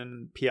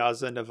Fountain,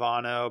 Piazza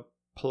Navona,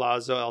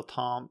 Palazzo El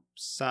Temple,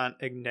 San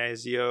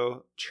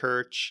Ignazio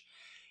Church,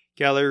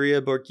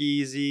 Galleria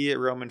Borghese,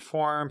 Roman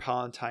Forum,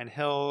 Palatine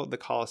Hill, the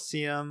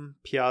Colosseum,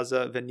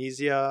 Piazza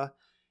Venezia,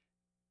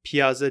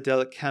 Piazza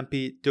del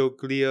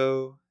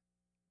Campidoglio,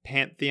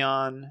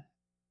 Pantheon,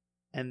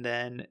 and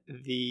then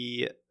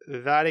the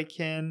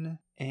Vatican.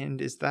 And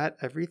is that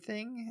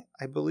everything?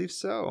 I believe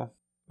so.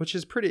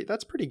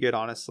 That's pretty good,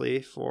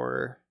 honestly,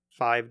 for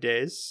 5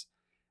 days.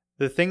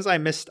 The things I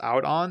missed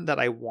out on that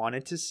I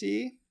wanted to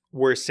see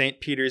were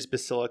St. Peter's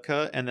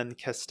Basilica and then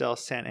Castel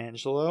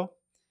Sant'Angelo.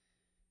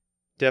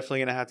 Definitely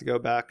going to have to go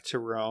back to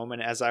Rome.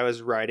 And as I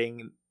was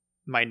writing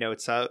my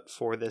notes out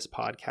for this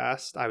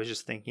podcast, I was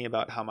just thinking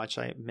about how much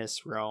I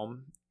miss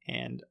Rome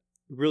and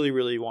really,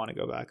 really want to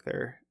go back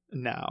there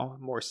now,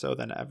 more so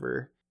than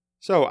ever.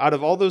 So out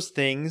of all those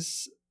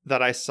things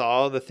that I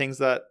saw, the things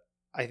that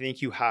I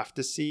think you have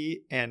to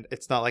see, and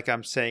it's not like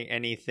I'm saying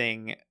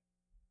anything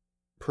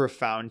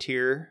profound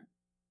here,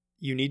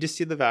 you need to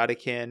see the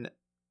Vatican,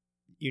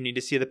 you need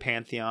to see the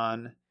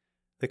Pantheon,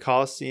 the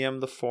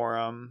Colosseum, the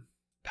Forum,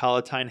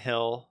 Palatine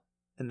Hill,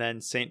 and then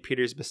St.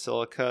 Peter's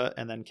Basilica,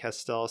 and then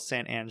Castel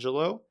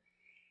Sant'Angelo.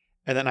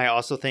 And then I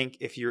also think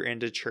if you're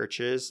into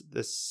churches,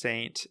 the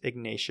St.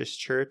 Ignatius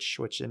Church,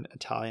 which in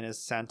Italian is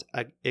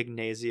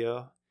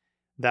Sant'Ignazio,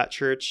 that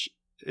church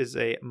is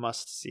a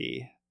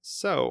must-see.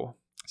 So,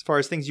 as far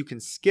as things you can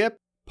skip,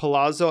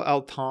 Palazzo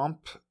al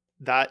Tempe,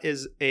 that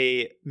is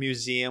a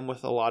museum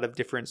with a lot of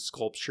different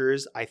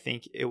sculptures. I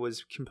think it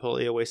was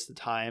completely a waste of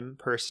time,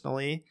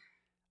 personally.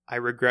 I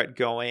regret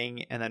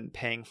going, and then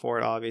paying for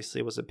it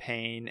obviously was a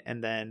pain.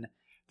 And then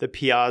the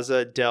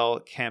Piazza del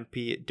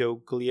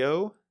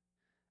Campidoglio.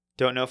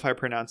 Don't know if I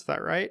pronounced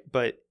that right,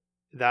 but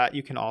that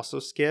you can also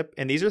skip.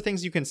 And these are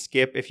things you can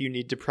skip if you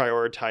need to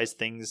prioritize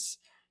things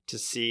to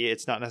see.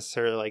 It's not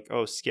necessarily like,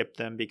 oh, skip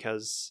them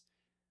because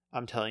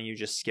I'm telling you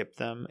just skip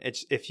them.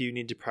 It's if you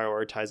need to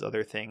prioritize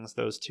other things,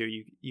 those two,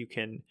 you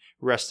can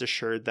rest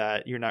assured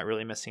that you're not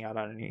really missing out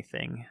on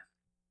anything.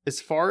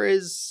 As far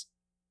as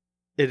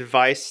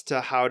advice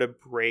to how to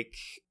break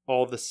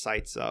all the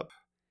sites up,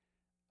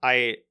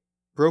 I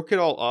broke it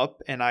all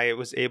up and I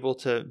was able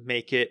to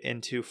make it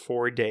into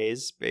 4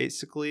 days,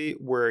 basically,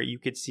 where you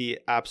could see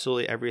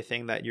absolutely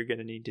everything that you're going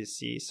to need to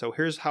see. So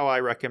here's how I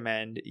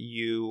recommend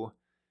you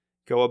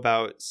go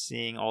about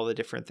seeing all the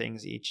different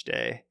things each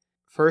day.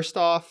 First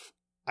off,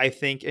 I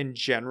think in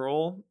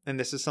general, and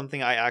this is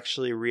something I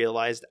actually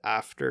realized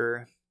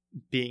after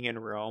being in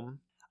Rome,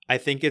 I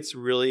think it's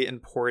really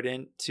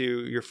important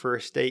to your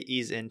first day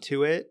ease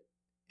into it.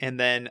 And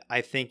then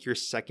I think your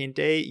second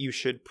day, you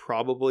should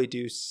probably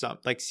do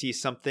see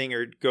something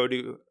or go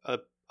to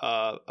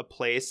a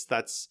place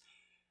that's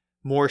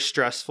more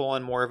stressful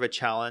and more of a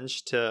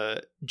challenge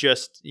to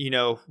just,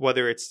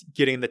 whether it's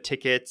getting the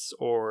tickets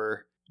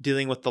or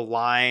dealing with the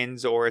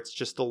lines or it's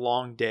just a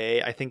long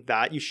day. I think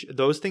that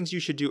those things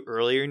you should do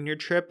earlier in your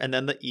trip. And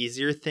then the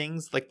easier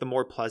things, like the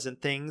more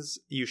pleasant things,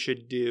 you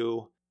should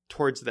do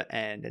towards the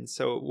end. And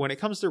so when it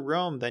comes to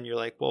Rome, then you're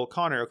like, well,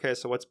 Connor, okay,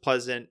 so what's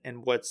pleasant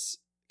and what's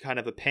kind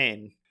of a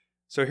pain?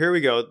 So here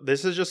we go.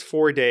 This is just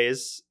 4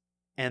 days.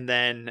 And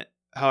then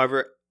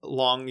however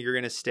long you're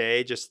going to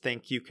stay, just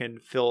think you can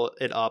fill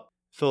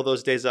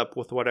those days up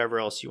with whatever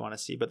else you want to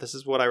see. But this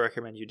is what I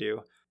recommend you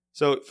do.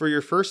 So for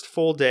your first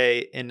full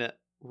day in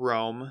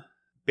Rome,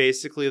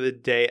 basically the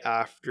day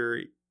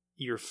after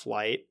your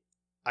flight,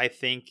 I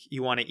think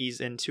you want to ease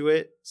into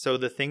it. So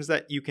the things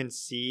that you can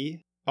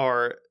see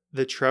are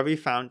the Trevi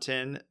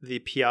Fountain, the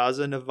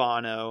Piazza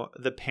Navona,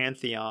 the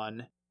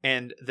Pantheon,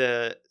 and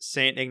the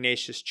St.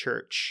 Ignatius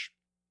Church.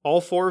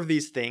 All 4 of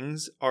these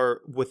things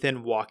are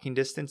within walking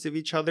distance of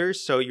each other,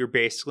 so you're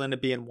basically going to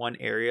be in one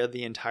area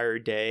the entire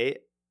day.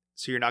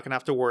 So you're not going to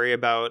have to worry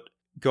about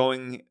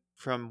going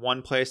from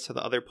one place to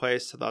the other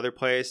place to the other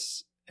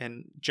place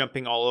and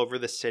jumping all over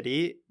the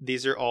city.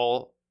 These are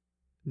all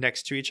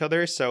next to each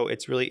other, so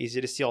it's really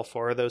easy to see all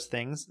 4 of those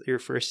things your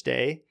first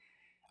day.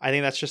 I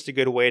think that's just a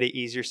good way to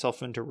ease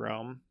yourself into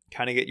Rome,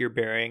 kind of get your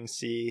bearings,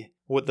 see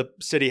what the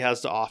city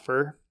has to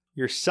offer.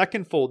 Your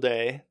second full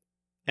day,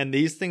 and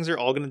these things are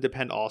all going to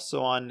depend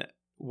also on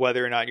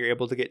whether or not you're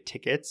able to get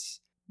tickets.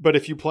 But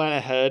if you plan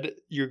ahead,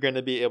 you're going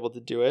to be able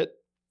to do it.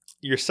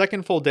 Your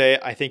second full day,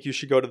 I think you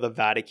should go to the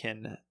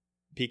Vatican,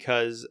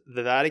 because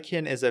the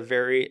Vatican is a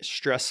very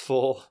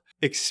stressful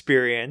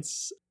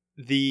experience.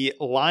 The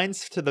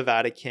lines to the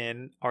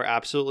Vatican are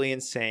absolutely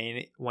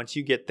insane. Once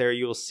you get there,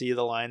 you'll see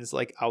the lines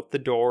like out the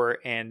door,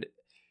 and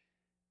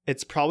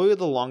it's probably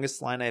the longest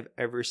line I've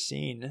ever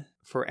seen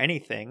for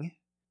anything.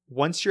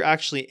 Once you're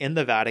actually in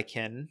the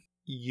Vatican,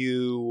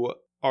 you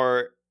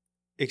are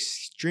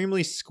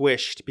extremely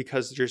squished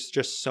because there's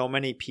just so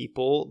many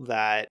people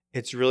that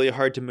it's really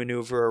hard to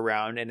maneuver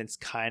around. And it's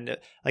kind of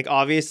like,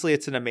 obviously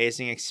it's an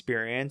amazing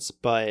experience,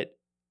 but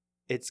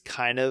it's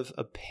kind of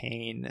a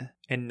pain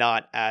and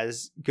not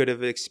as good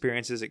of an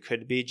experience as it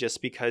could be,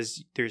 just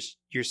because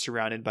you're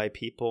surrounded by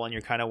people and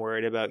you're kind of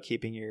worried about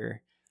keeping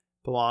your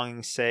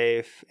belongings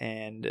safe,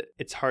 and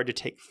it's hard to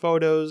take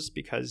photos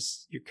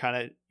because you're kind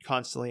of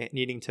constantly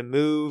needing to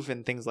move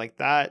and things like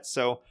that.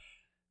 So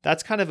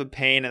that's kind of a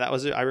pain. And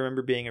I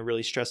remember being a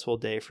really stressful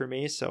day for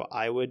me. So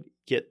I would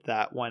get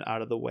that one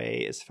out of the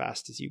way as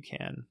fast as you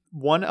can.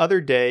 One other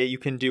day, you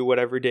can do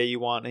whatever day you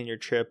want in your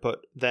trip.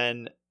 But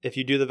then if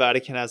you do the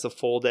Vatican as a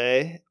full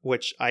day,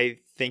 which I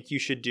think you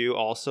should do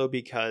also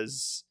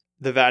because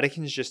the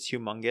Vatican is just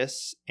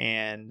humongous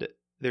and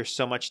there's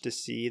so much to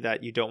see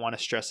that you don't want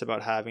to stress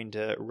about having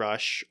to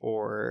rush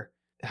or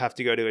have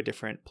to go to a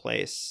different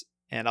place.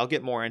 And I'll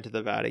get more into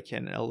the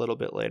Vatican a little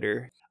bit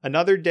later.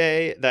 Another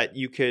day that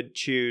you could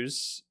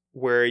choose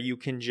where you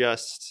can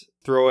just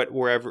throw it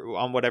wherever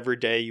on whatever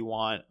day you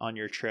want on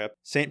your trip.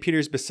 St.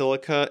 Peter's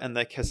Basilica and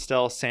the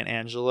Castel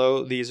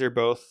Sant'Angelo. These are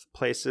both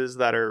places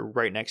that are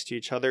right next to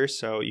each other.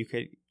 So you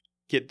could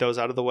get those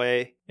out of the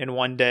way in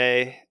one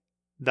day.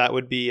 That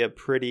would be a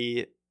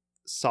pretty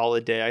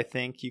solid day, I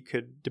think. You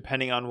could,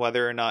 depending on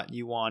whether or not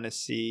you want to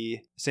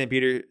see St.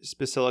 Peter's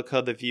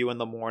Basilica, the view in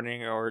the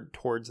morning or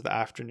towards the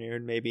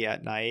afternoon, maybe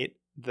at night,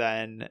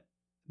 then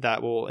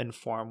that will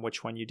inform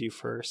which one you do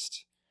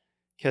first.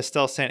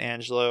 Castel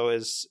Sant'Angelo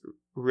is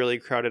really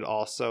crowded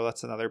also.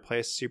 That's another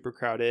place super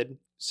crowded.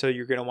 So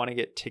you're going to want to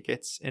get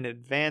tickets in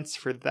advance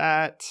for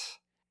that.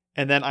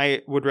 And then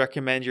I would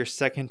recommend your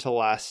second to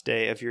last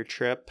day of your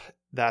trip.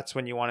 That's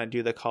when you want to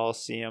do the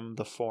Colosseum,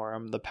 the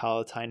Forum, the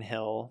Palatine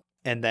Hill.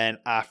 And then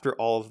after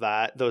all of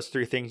that, those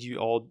three things,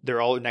 they're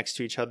all next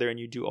to each other and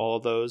you do all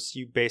of those.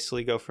 You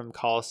basically go from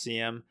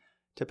Colosseum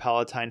to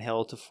Palatine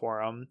Hill to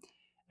Forum.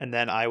 And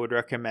then I would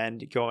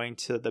recommend going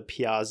to the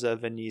Piazza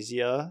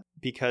Venezia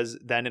because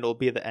then it'll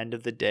be the end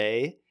of the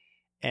day.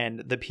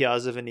 And the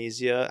Piazza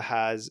Venezia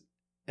has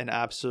an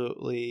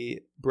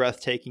absolutely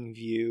breathtaking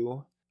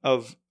view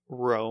of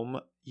Rome.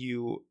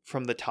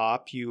 From the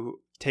top,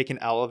 you take an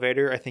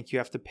elevator. I think you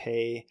have to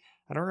pay,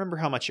 I don't remember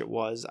how much it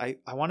was. I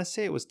want to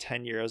say it was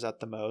 10 euros at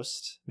the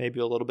most, maybe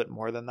a little bit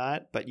more than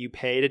that. But you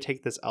pay to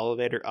take this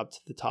elevator up to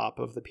the top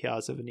of the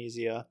Piazza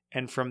Venezia.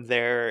 And from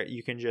there,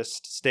 you can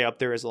just stay up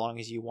there as long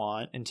as you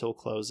want until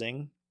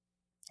closing.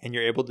 And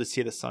you're able to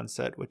see the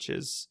sunset, which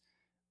is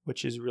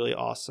really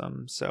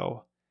awesome.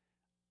 So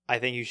I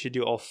think you should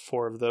do all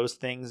four of those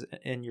things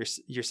in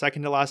your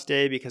second to last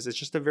day because it's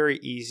just a very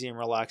easy and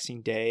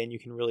relaxing day. And you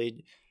can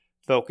really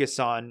focus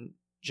on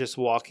just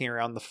walking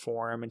around the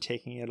Forum and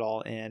taking it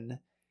all in,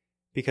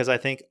 because I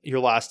think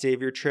your last day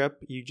of your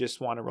trip, you just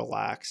want to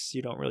relax.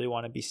 You don't really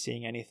want to be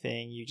seeing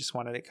anything. You just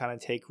want to kind of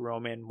take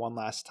Rome in one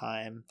last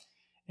time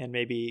and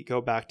maybe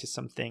go back to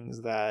some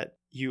things that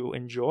you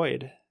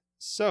enjoyed.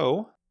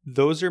 So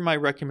those are my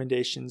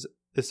recommendations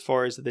as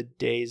far as the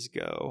days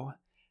go.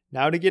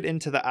 Now to get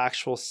into the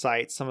actual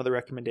site, some of the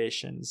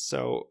recommendations.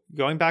 So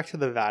going back to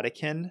the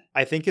Vatican,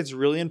 I think it's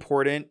really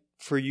important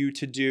for you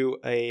to do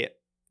a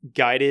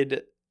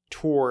guided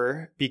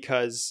tour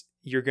because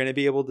you're going to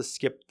be able to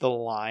skip the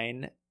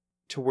line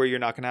to where you're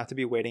not going to have to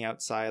be waiting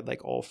outside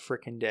like all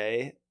freaking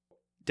day.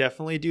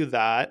 Definitely do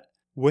that.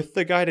 With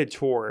the guided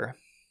tour,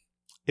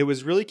 it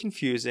was really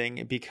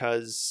confusing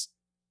because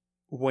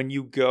when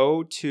you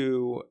go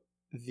to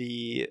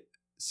the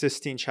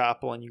Sistine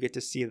Chapel and you get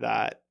to see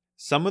that,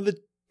 some of the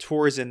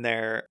tours in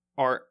there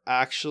are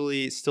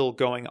actually still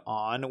going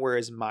on,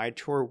 whereas my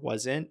tour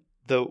wasn't.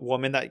 The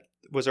woman that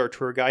was our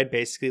tour guide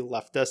basically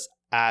left us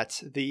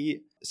at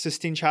the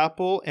Sistine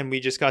Chapel and we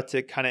just got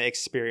to kind of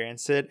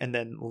experience it and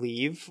then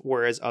leave,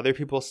 whereas other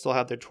people still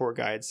have their tour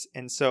guides.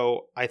 And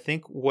so I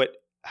think what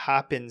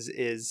happens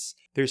is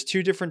there's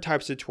two different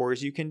types of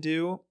tours you can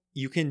do.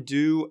 You can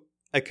do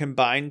a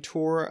combined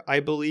tour, I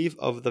believe,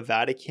 of the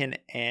Vatican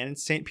and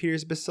St.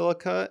 Peter's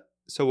Basilica.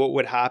 So what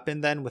would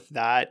happen then with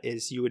that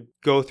is you would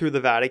go through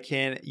the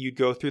Vatican, you'd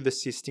go through the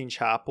Sistine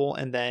Chapel,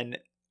 and then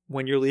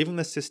when you're leaving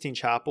the Sistine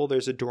Chapel,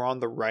 there's a door on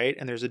the right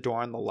and there's a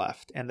door on the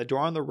left. And the door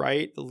on the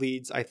right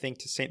leads, I think,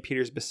 to St.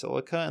 Peter's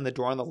Basilica, and the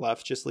door on the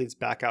left just leads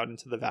back out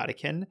into the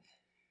Vatican.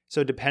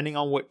 So depending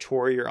on what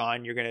tour you're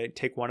on, you're going to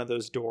take one of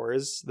those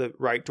doors. The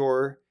right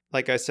door,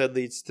 like I said,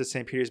 leads to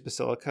St. Peter's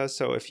Basilica.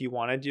 So if you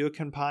want to do a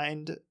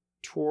combined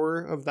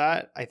tour of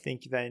that, I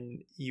think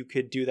then you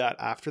could do that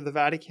after the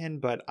Vatican,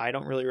 but I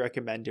don't really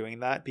recommend doing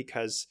that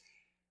because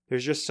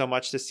there's just so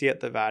much to see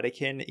at the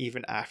Vatican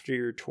even after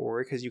your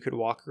tour, because you could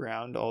walk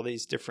around all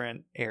these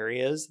different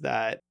areas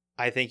that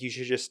I think you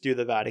should just do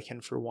the Vatican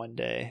for one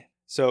day.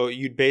 So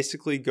you'd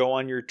basically go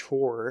on your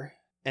tour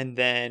and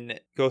then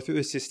go through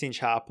the Sistine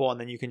Chapel, and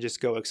then you can just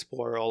go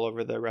explore all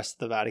over the rest of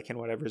the Vatican,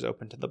 whatever's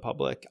open to the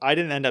public. I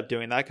didn't end up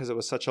doing that because it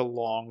was such a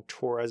long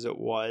tour as it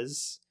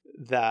was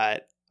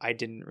that I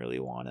didn't really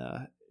want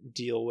to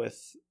deal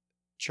with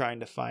trying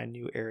to find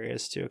new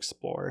areas to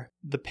explore.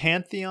 The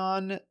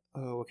Pantheon,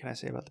 what can I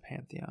say about the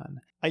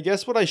Pantheon? I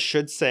guess what I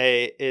should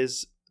say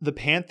is the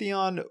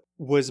Pantheon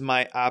was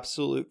my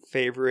absolute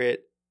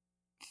favorite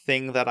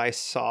thing that I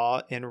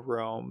saw in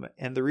Rome.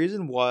 And the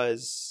reason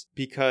was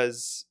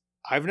because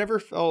I've never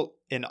felt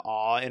in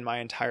awe in my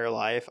entire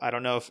life. I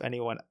don't know if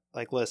anyone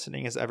like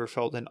listening has ever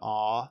felt in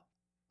awe.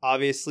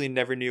 Obviously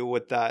never knew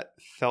what that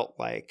felt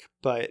like,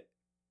 but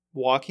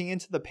walking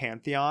into the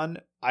Pantheon,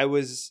 I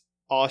was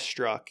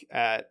awestruck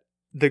at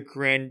the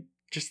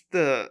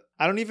I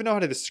don't even know how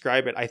to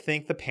describe it. I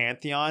think the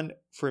Pantheon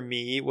for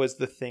me was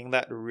the thing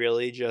that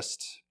really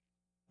just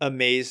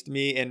amazed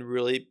me and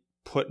really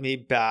put me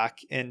back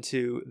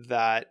into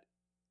that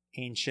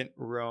ancient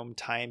Rome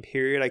time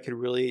period. I could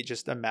really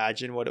just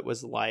imagine what it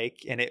was like.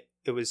 And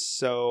it was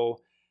so,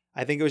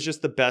 I think it was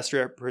just the best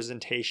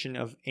representation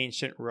of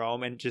ancient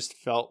Rome and just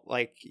felt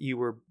like you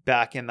were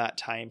back in that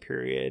time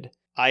period.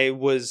 I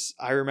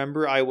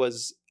remember I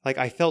was like,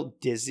 I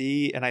felt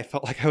dizzy and I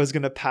felt like I was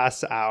going to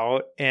pass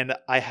out, and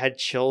I had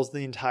chills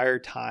the entire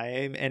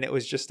time. And it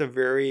was just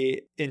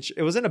it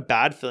wasn't a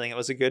bad feeling. It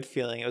was a good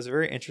feeling. It was a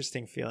very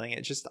interesting feeling.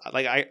 It just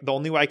like, the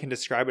only way I can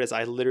describe it is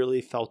I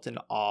literally felt in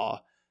awe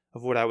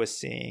of what I was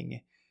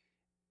seeing.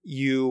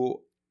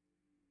 You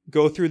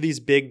go through these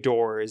big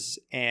doors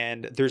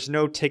and there's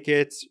no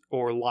tickets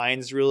or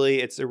lines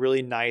really. It's a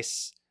really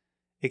nice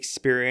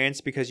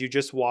experience because you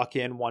just walk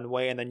in one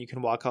way and then you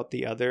can walk out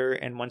the other,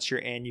 and once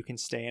you're in you can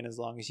stay in as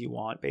long as you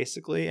want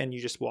basically, and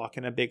you just walk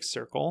in a big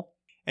circle.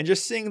 And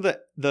just seeing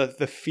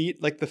the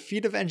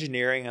feat of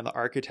engineering and the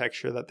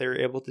architecture that they were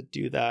able to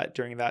do that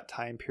during that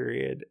time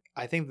period,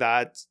 I think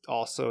that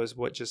also is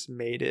what just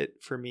made it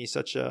for me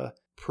such a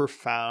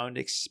profound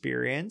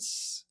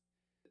experience.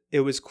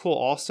 It was cool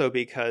also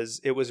because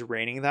it was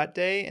raining that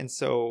day, and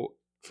so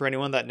for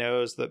anyone that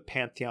knows the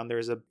Pantheon,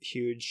 there's a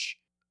huge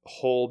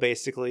hole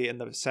basically in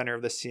the center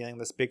of the ceiling,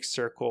 this big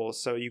circle,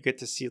 so you get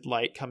to see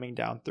light coming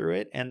down through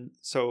it. And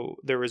so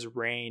there was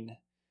rain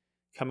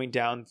coming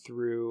down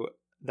through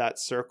that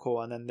circle,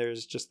 and then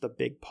there's just the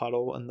big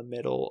puddle in the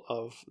middle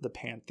of the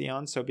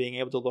Pantheon, so being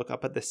able to look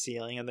up at the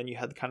ceiling, and then you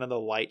had kind of the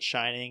light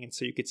shining, and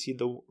so you could see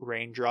the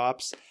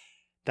raindrops.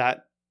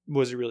 That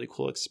was a really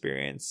cool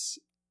experience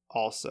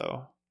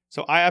also.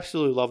 So I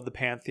absolutely love the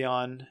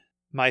Pantheon.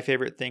 My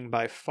favorite thing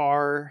by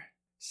far,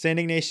 St.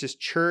 Ignatius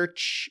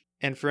Church.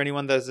 And for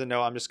anyone that doesn't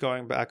know, I'm just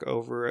going back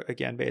over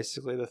again,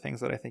 basically the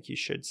things that I think you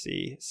should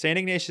see. St.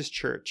 Ignatius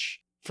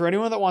Church. For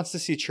anyone that wants to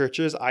see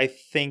churches, I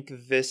think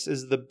this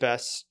is the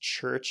best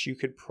church you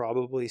could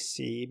probably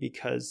see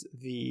because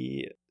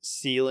the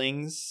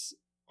ceilings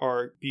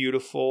are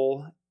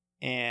beautiful,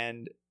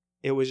 and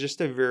it was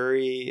just a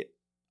very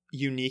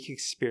unique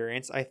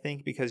experience, I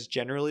think, because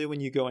generally when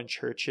you go in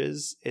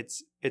churches,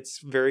 it's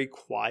very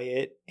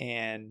quiet,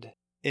 and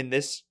in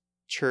this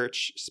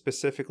church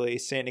specifically,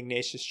 St.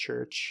 Ignatius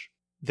Church,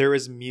 there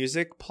was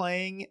music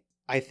playing.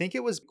 I think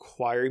it was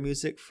choir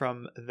music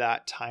from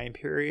that time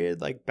period,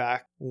 like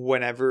back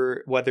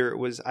whenever, whether it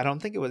was, I don't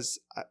think it was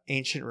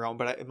ancient Rome,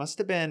 but it must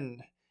have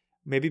been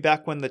maybe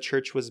back when the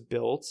church was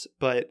built.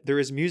 But there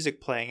was music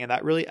playing, and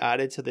that really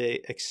added to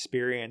the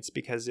experience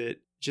because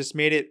it just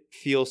made it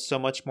feel so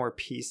much more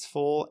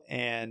peaceful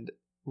and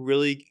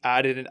really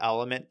added an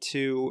element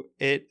to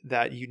it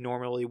that you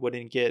normally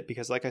wouldn't get.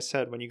 Because like I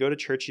said, when you go to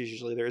church,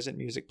 usually there isn't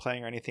music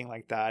playing or anything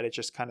like that. It's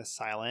just kind of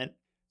silent.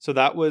 So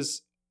that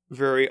was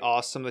very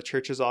awesome. The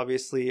churches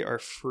obviously are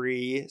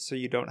free, so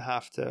you don't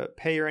have to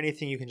pay or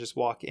anything. You can just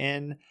walk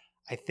in.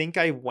 I think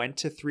I went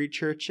to 3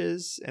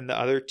 churches, and the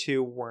other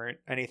 2 weren't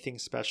anything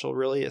special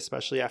really,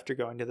 especially after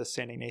going to the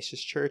St.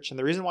 Ignatius Church. And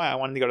the reason why I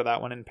wanted to go to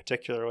that one in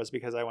particular was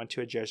because I went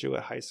to a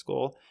Jesuit high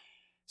school.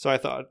 So I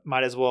thought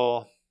might as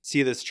well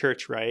see this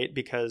church, right?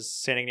 Because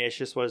St.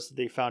 Ignatius was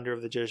the founder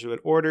of the Jesuit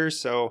order.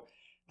 So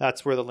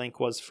that's where the link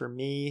was for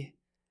me.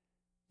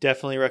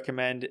 Definitely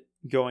recommend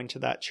going to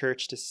that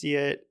church to see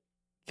it.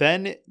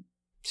 Then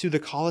to the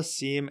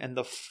Colosseum and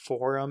the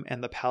Forum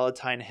and the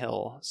Palatine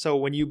Hill. So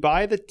when you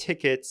buy the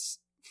tickets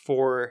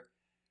for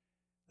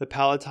the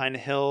Palatine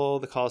Hill,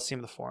 the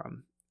Colosseum, the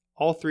Forum,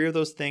 all 3 of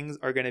those things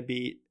are going to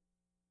be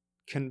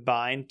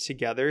combined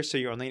together. So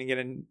you're only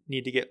going to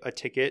need to get a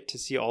ticket to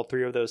see all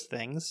 3 of those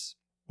things.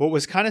 What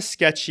was kind of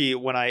sketchy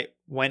when I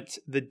went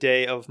the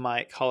day of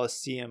my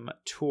Colosseum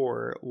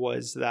tour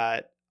was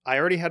that I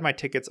already had my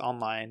tickets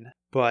online,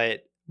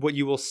 but what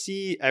you will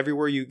see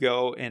everywhere you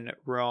go in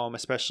Rome,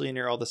 especially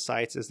near all the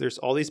sites, is there's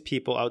all these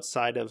people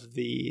outside of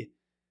the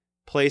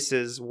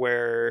places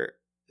where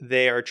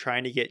they are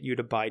trying to get you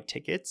to buy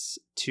tickets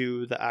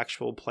to the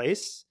actual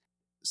place.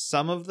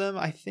 Some of them,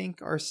 I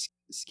think, are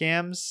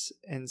scams,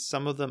 and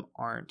some of them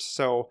aren't.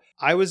 So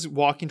I was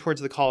walking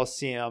towards the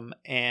Colosseum,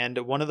 and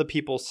one of the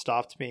people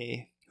stopped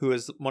me, who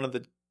was one of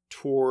the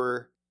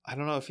tour, I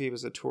don't know if he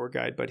was a tour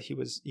guide, but he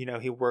was,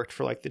 he worked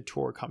for like the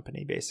tour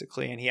company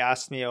basically. And he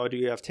asked me, "Oh, do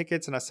you have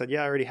tickets?" And I said,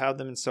 "Yeah, I already have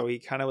them." And so he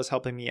kind of was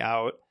helping me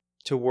out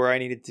to where I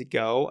needed to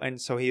go. And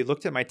so he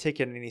looked at my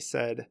ticket and he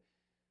said,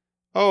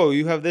 "Oh,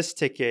 you have this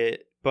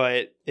ticket,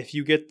 but if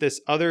you get this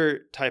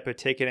other type of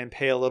ticket and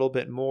pay a little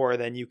bit more,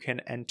 then you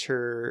can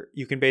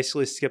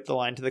basically skip the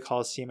line to the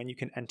Colosseum and you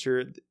can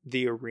enter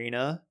the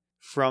arena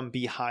from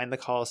behind the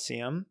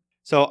Colosseum."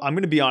 So I'm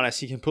going to be honest,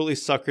 he completely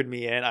suckered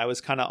me in. I was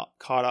kind of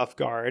caught off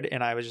guard,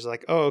 and I was just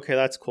like, "Oh, okay,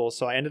 that's cool."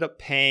 So I ended up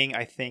paying,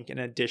 I think, an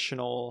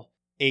additional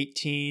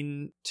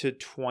 18 to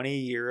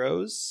 20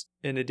 euros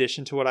in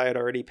addition to what I had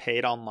already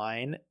paid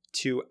online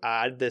to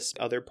add this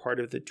other part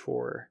of the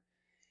tour.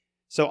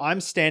 So I'm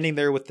standing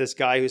there with this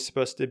guy who's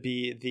supposed to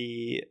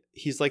be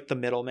he's like the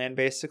middleman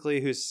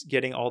basically, who's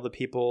getting all the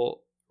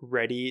people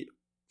ready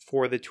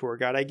for the tour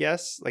guide, I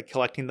guess, like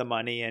collecting the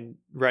money and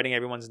writing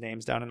everyone's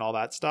names down and all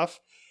that stuff.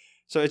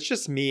 So it's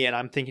just me, and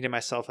I'm thinking to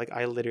myself, like,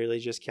 I literally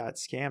just got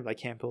scammed. I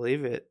can't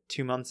believe it.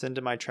 2 months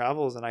into my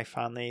travels, and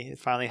it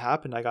finally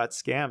happened. I got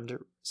scammed.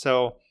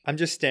 So I'm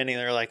just standing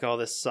there like, oh,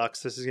 this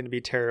sucks. This is going to be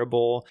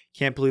terrible.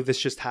 Can't believe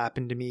this just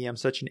happened to me. I'm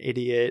such an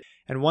idiot.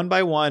 And one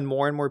by one,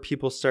 more and more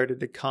people started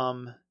to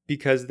come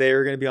because they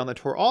were going to be on the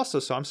tour also.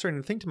 So I'm starting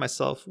to think to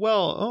myself,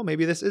 well, oh,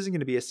 maybe this isn't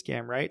going to be a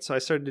scam, right? So I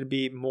started to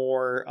be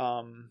more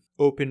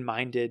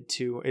open-minded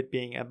to it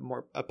being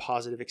a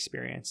positive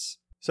experience.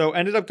 So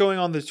ended up going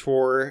on the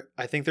tour.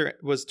 I think there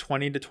was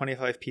 20 to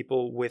 25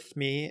 people with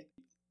me.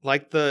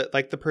 Like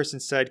the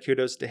person said,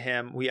 kudos to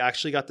him. We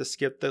actually got to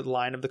skip the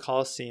line of the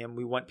Coliseum.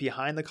 We went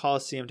behind the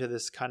Coliseum to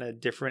this kind of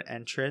different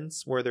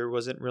entrance where there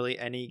wasn't really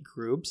any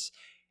groups.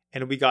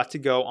 And we got to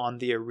go on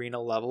the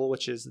arena level,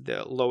 which is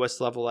the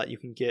lowest level that you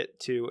can get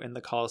to in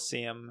the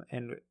Coliseum.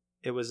 And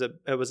it was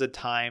a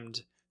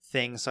timed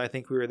thing. So I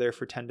think we were there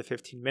for 10 to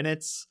 15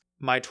 minutes.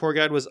 My tour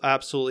guide was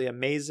absolutely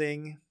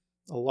amazing.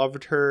 I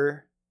loved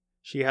her.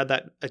 She had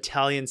that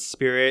Italian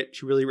spirit.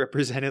 She really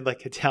represented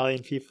like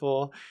Italian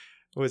people.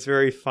 It was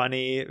very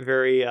funny,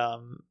 very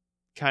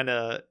kind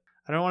of,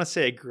 I don't want to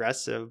say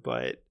aggressive,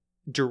 but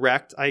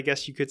direct, I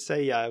guess you could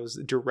say. Yeah, it was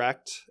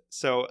direct.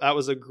 So that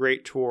was a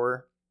great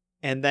tour.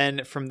 And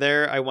then from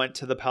there, I went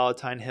to the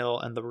Palatine Hill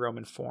and the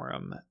Roman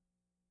Forum.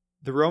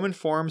 The Roman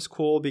Forum's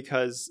cool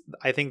because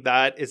I think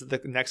that is the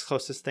next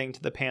closest thing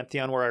to the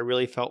Pantheon where I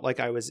really felt like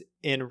I was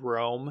in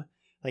Rome,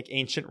 like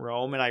ancient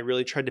Rome, and I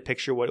really tried to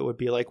picture what it would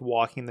be like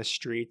walking the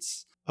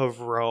streets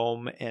of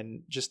Rome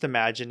and just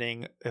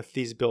imagining if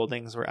these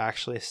buildings were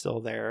actually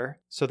still there.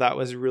 So that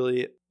was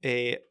really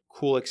a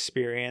cool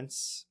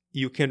experience.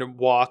 You can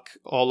walk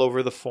all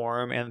over the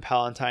Forum and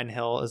Palatine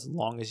Hill as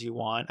long as you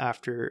want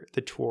after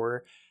the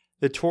tour.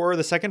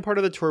 The second part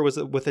of the tour was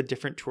with a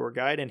different tour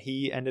guide, and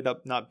he ended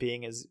up not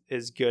being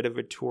as good of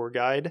a tour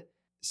guide.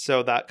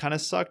 So that kind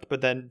of sucked,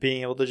 but then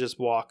being able to just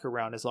walk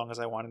around as long as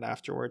I wanted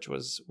afterwards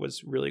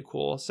was really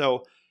cool.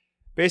 So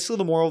basically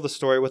the moral of the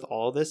story with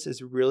all of this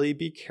is really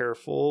be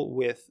careful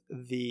with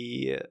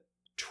the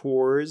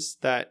tours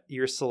that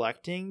you're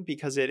selecting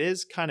because it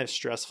is kind of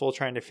stressful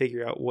trying to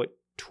figure out what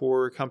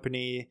tour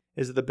company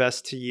is the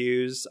best to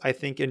use. I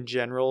think in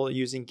general,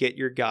 using Get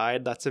Your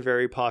Guide, that's a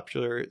very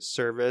popular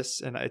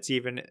service, and it's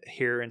even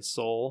here in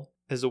Seoul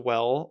as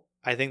well.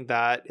 I think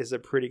that is a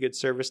pretty good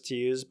service to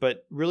use,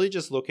 but really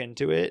just look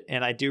into it.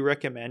 And I do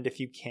recommend, if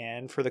you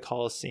can, for the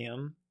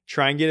Coliseum,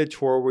 try and get a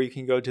tour where you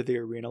can go to the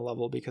arena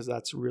level because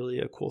that's really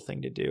a cool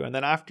thing to do. And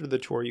then after the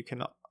tour, you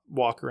can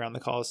walk around the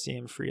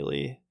Coliseum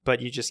freely,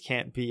 but you just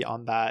can't be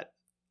on that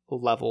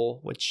level,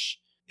 which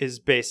is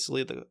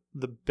basically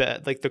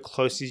the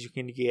closest you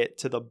can get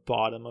to the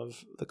bottom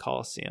of the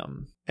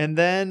Coliseum. And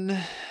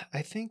then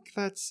I think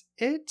that's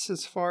it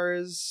as far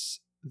as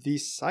the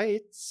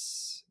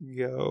sites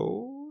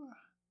go.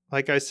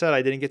 Like I said,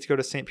 I didn't get to go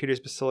to St. Peter's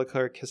Basilica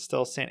or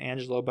Castel St.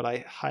 Angelo, but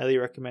I highly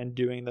recommend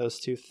doing those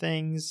two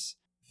things.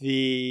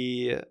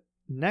 The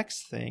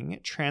next thing,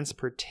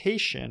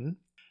 transportation.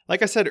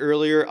 Like I said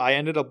earlier, I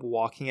ended up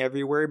walking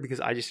everywhere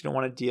because I just didn't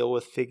want to deal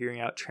with figuring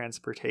out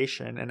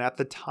transportation. And at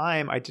the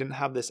time, I didn't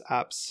have this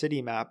app,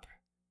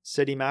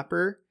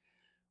 Citymapper,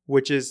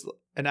 which is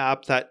an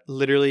app that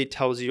literally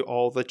tells you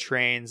all the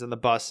trains and the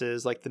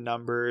buses, like the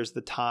numbers,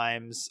 the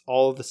times,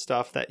 all of the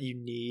stuff that you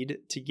need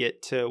to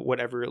get to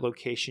whatever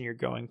location you're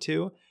going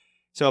to.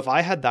 So if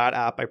I had that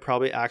app, I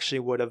probably actually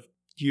would have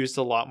used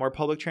a lot more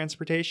public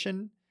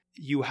transportation.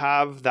 You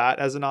have that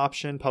as an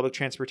option, public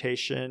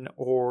transportation,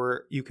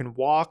 or you can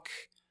walk,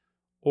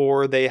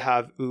 or they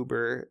have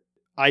Uber.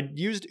 I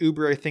used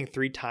Uber, I think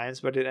 3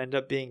 times, but it ended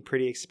up being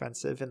pretty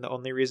expensive. And the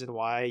only reason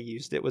why I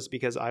used it was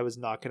because I was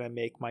not going to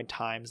make my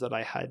times that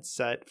I had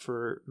set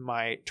for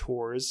my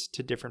tours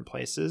to different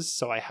places.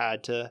 So I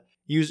had to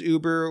use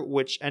Uber,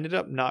 which ended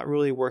up not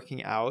really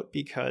working out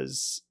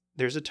because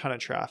there's a ton of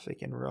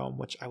traffic in Rome,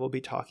 which I will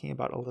be talking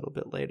about a little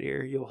bit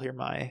later. You'll hear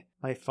my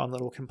fun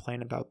little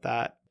complaint about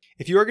that.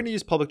 If you are going to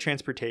use public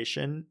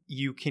transportation,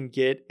 you can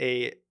get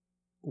a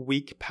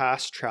week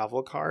pass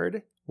travel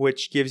card,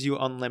 which gives you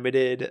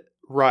unlimited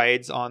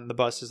rides on the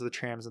buses, the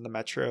trams, and the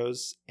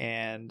metros.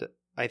 And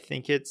I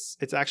think it's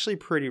actually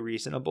pretty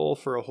reasonable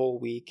for a whole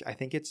week. I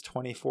think it's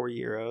 24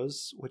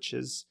 euros, which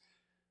is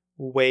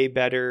way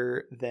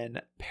better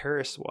than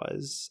Paris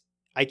was.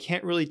 I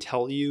can't really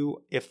tell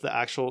you if the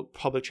actual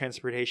public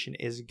transportation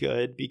is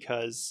good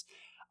because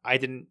I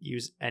didn't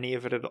use any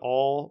of it at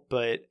all,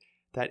 but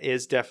that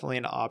is definitely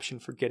an option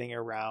for getting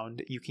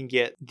around. You can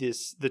get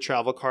the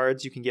travel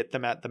cards. You can get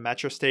them at the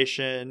metro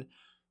station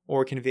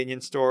or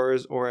convenience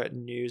stores or at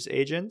news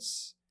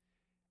agents.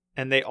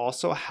 And they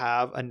also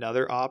have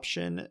another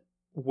option,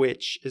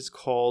 which is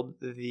called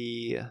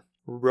the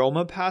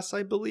Roma Pass,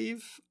 I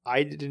believe.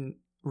 I didn't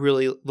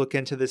really look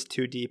into this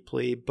too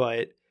deeply,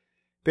 but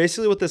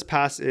basically what this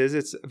pass is,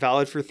 it's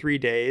valid for 3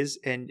 days.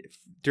 And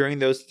during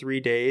those 3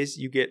 days,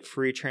 you get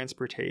free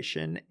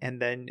transportation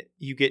and then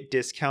you get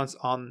discounts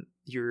on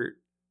your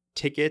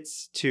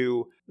tickets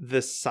to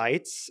the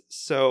sites.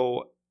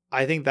 So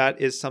I think that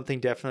is something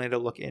definitely to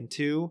look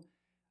into.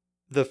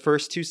 The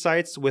first two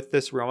sites with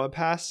this Roma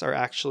Pass are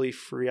actually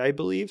free, I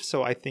believe.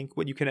 So I think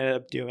what you can end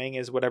up doing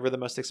is whatever the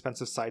most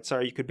expensive sites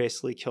are, you could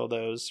basically kill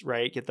those,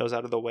 right? Get those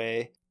out of the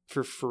way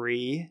for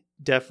free.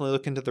 Definitely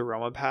look into the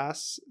Roma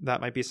Pass. That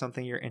might be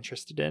something you're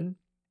interested in.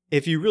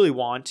 If you really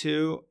want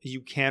to,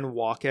 you can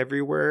walk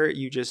everywhere.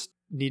 You just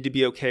need to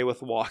be okay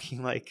with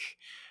walking. Like,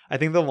 I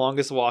think the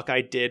longest walk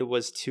I did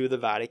was to the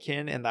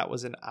Vatican, and that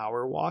was an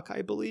hour walk,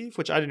 I believe,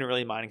 which I didn't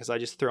really mind because I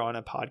just throw on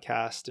a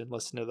podcast and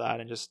listen to that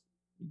and just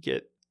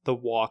get the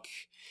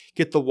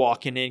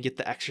walking in, get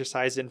the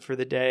exercise in for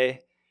the day,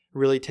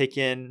 really take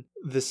in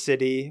the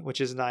city, which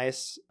is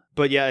nice.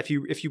 But yeah, if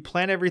you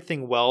plan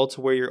everything well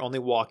to where you're only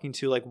walking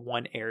to like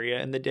one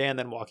area in the day and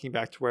then walking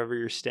back to wherever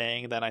you're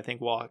staying, then I think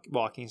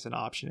walking is an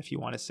option if you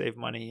want to save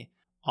money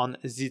on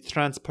the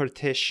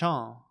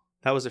transportation.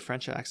 That was a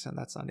French accent.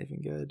 That's not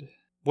even good.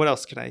 What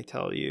else can I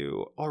tell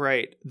you? All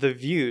right, the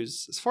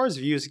views. As far as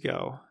views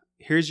go,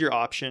 here's your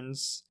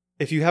options.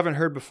 If you haven't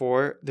heard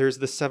before, there's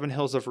the 7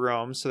 Hills of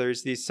Rome. So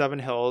there's these 7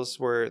 hills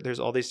where there's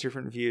all these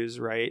different views,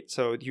 right?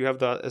 So you have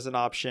that as an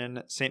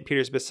option. St.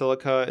 Peter's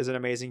Basilica is an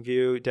amazing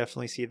view.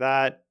 Definitely see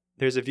that.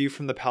 There's a view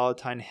from the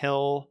Palatine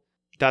Hill.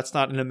 That's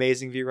not an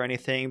amazing view or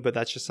anything, but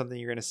that's just something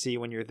you're going to see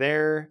when you're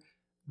there.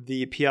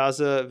 The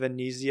Piazza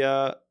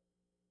Venezia,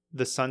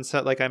 the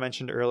sunset, like I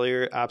mentioned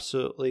earlier,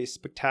 absolutely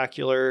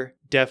spectacular.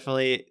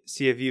 Definitely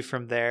see a view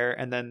from there.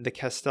 And then the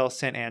Castel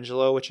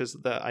Sant'Angelo, which is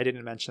I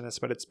didn't mention this,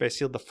 but it's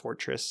basically the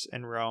fortress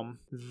in Rome.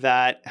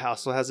 That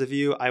also has a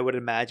view. I would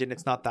imagine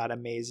it's not that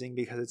amazing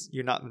because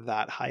you're not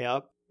that high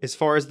up. As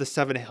far as the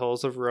 7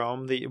 Hills of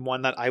Rome, the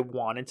one that I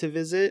wanted to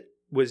visit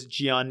was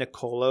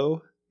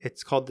Gianicolo.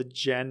 It's called the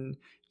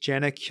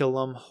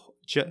Janiculum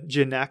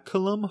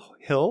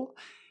Hill.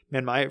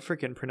 Man, my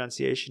freaking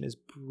pronunciation is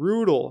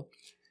brutal.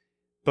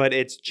 But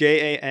it's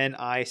Janicculum.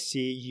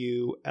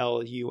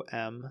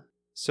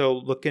 So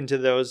look into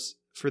those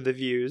for the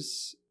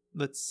views.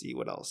 Let's see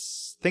what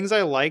else. Things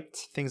I liked,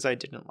 things I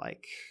didn't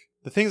like.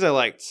 The things I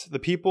liked. The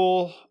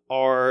people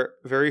are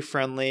very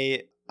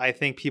friendly. I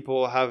think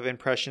people have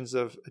impressions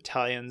of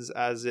Italians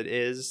as it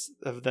is,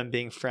 of them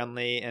being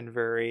friendly and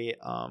very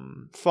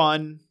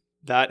fun.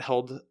 That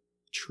held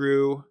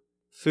true.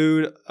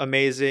 Food,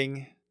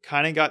 amazing.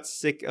 Kind of got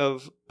sick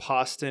of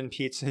pasta and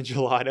pizza and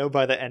gelato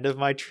by the end of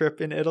my trip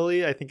in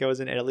Italy. I think I was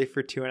in Italy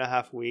for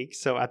 2.5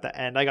 weeks. So at the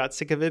end, I got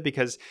sick of it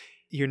because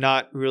you're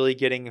not really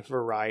getting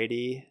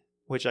variety,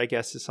 which I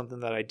guess is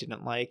something that I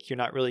didn't like. You're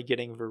not really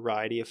getting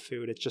variety of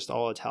food. It's just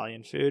all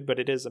Italian food, but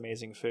it is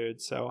amazing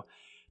food. So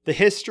the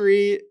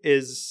history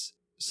is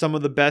some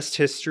of the best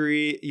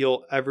history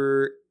you'll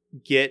ever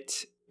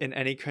get in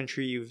any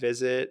country you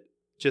visit.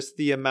 Just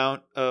the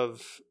amount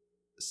of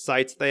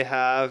sites they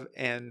have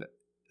and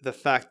the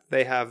fact that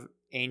they have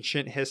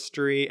ancient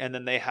history, and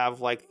then they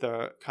have like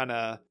the kind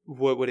of,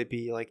 what would it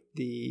be, like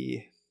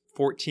the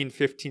 14,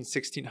 15,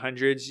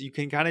 1600s. You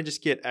can kind of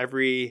just get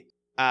every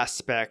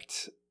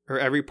aspect or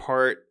every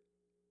part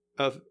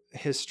of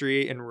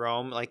history in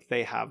Rome. Like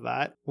they have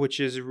that, which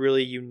is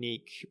really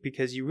unique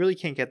because you really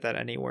can't get that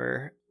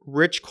anywhere.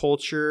 Rich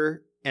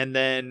culture, and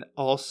then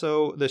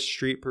also the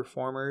street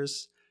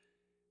performers.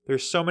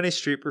 There's so many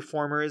street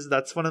performers.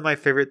 That's one of my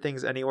favorite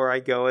things anywhere I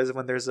go, is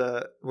when there's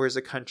a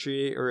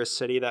country or a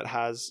city that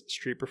has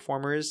street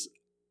performers.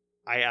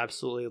 I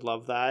absolutely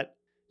love that.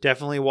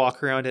 Definitely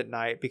walk around at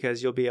night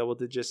because you'll be able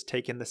to just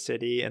take in the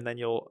city, and then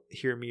you'll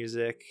hear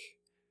music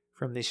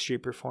from these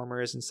street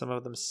performers, and some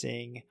of them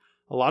sing.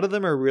 A lot of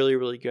them are really,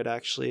 really good,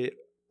 actually.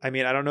 I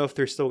mean, I don't know if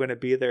they're still going to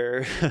be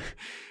there,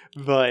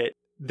 but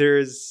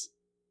there's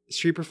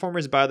street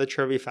performers by the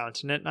Trevi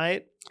Fountain at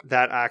night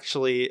that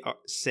actually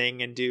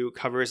sing and do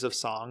covers of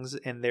songs,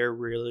 and they're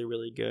really,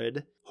 really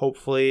good.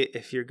 Hopefully,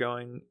 if you're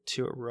going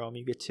to Rome,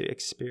 you get to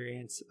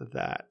experience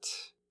that.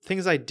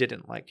 Things I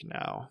didn't like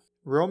now.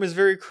 Rome is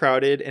very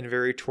crowded and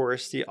very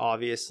touristy,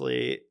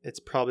 obviously.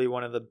 It's probably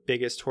one of the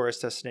biggest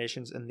tourist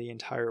destinations in the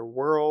entire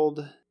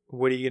world.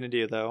 What are you going to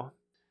do, though?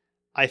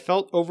 I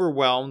felt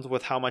overwhelmed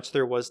with how much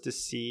there was to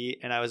see,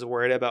 and I was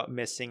worried about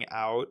missing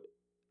out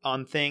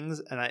on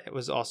things, and it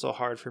was also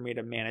hard for me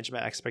to manage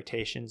my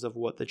expectations of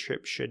what the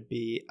trip should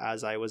be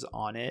as I was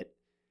on it.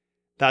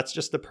 That's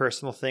just a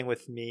personal thing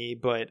with me,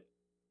 but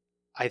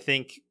I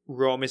think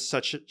Rome is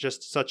such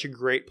a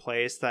great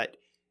place that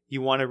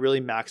you want to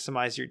really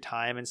maximize your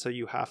time, and so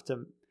you want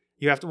to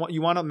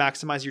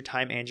maximize your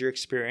time and your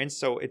experience.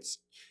 So it's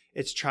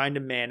trying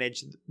to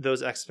manage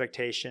those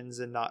expectations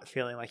and not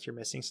feeling like you're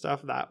missing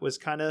stuff. That was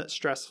kind of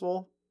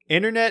stressful.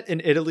 Internet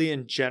in Italy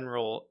in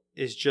general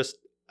is just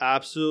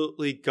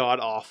absolutely god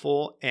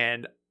awful,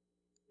 and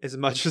as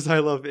much as I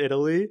love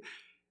Italy,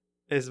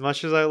 as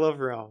much as I love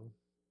Rome,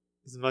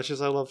 as much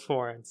as I love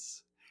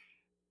Florence,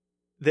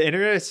 the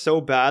internet is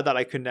so bad that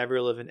I could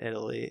never live in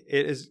Italy.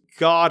 It is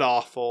god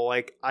awful.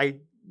 Like, I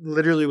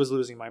literally was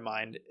losing my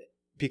mind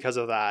because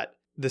of that.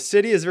 The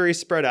city is very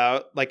spread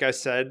out, like I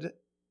said,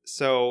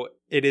 so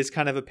it is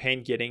kind of a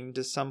pain getting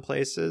to some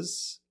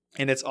places.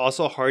 And it's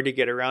also hard to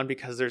get around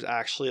because there's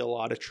actually a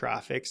lot of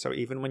traffic. So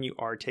even when you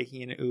are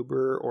taking an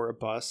Uber or a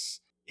bus,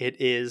 it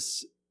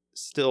is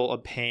still a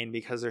pain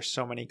because there's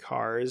so many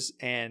cars,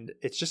 and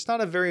it's just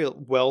not a very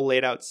well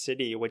laid out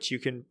city, which you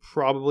can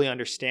probably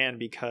understand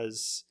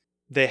because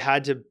they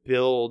had to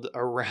build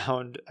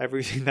around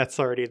everything that's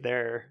already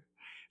there.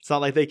 It's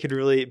not like they could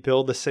really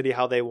build the city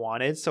how they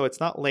wanted, so it's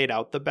not laid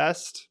out the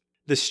best.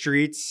 The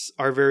streets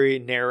are very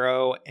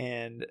narrow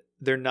and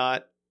they're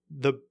not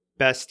the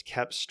best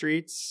kept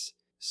streets.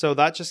 So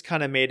that just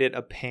kind of made it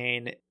a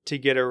pain to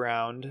get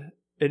around.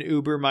 An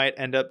Uber might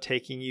end up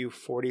taking you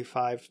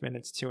 45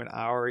 minutes to an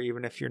hour,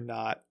 even if you're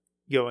not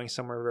going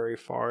somewhere very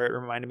far. It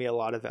reminded me a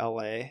lot of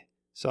LA.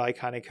 So I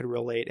kind of could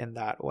relate in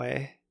that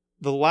way.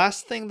 The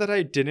last thing that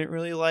I didn't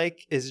really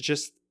like is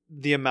just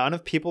the amount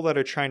of people that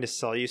are trying to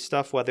sell you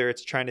stuff, whether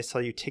it's trying to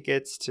sell you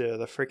tickets to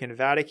the freaking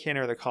Vatican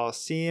or the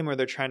Colosseum, or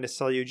they're trying to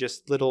sell you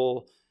just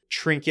little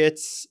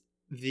trinkets.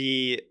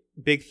 The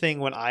big thing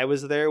when I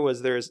was there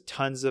was there's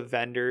tons of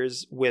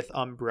vendors with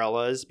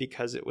umbrellas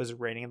because it was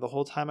raining the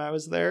whole time I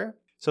was there.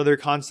 So they're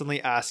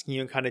constantly asking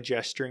you and kind of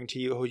gesturing to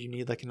you, oh, you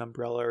need like an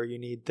umbrella, or you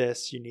need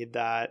this, you need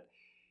that.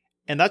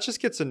 And that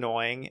just gets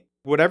annoying.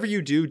 Whatever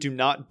you do, do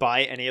not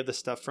buy any of the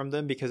stuff from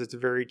them because it's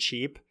very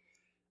cheap.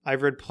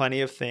 I've read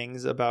plenty of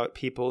things about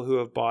people who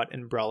have bought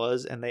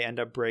umbrellas and they end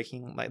up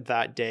breaking like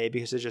that day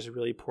because it's just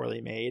really poorly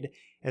made.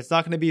 It's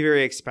not going to be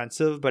very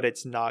expensive, but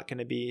it's not going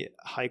to be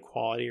high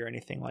quality or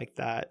anything like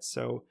that.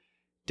 So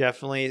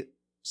definitely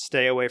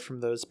stay away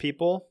from those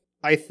people.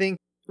 I think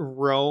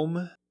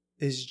Rome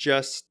is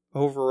just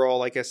overall,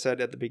 like I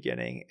said at the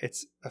beginning,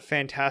 it's a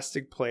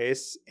fantastic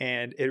place,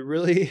 and it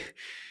really...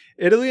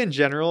 Italy in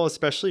general,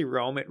 especially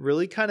Rome, it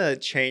really kind of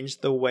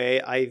changed the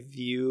way I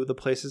view the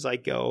places I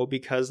go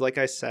because, like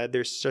I said,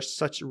 there's just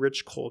such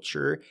rich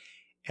culture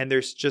and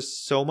there's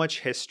just so much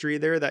history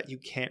there that you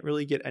can't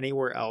really get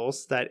anywhere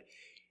else, that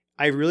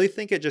I really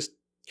think it just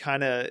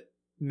kind of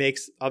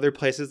makes other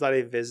places that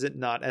I visit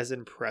not as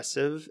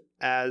impressive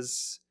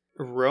as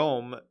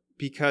Rome,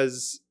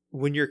 because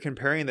when you're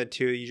comparing the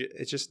two,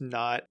 it's just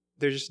not,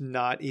 they're just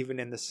not even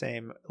in the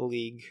same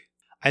league.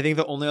 I think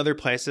the only other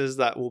places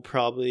that will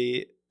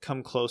probably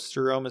come close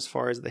to Rome as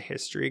far as the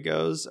history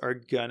goes are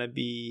gonna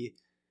be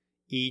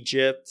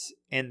Egypt,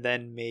 and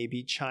then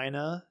maybe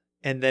China,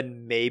 and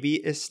then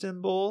maybe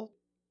Istanbul.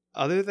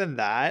 Other than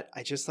that,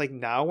 I just like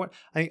now,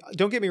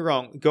 don't get me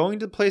wrong, going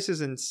to places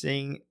and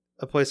seeing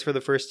a place for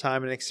the first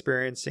time and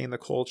experiencing the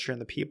culture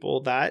and the people,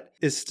 that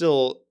is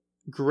still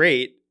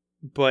great,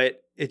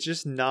 but it's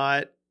just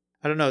not,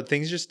 I don't know,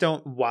 things just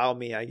don't wow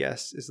me, I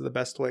guess, is the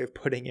best way of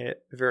putting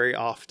it very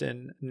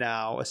often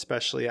now,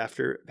 especially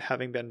after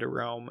having been to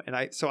Rome. And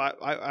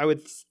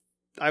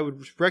I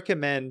would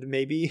recommend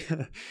maybe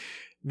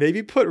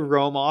maybe put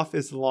Rome off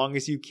as long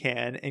as you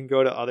can and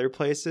go to other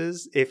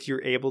places if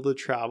you're able to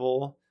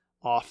travel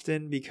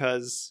often,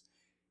 because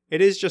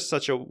it's just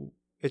such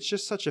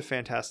a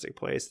fantastic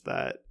place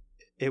that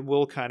it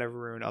will kind of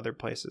ruin other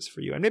places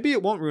for you. And maybe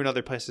it won't ruin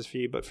other places for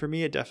you, but for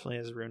me, it definitely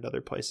has ruined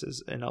other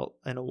places in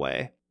a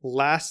way.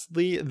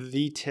 Lastly,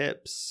 the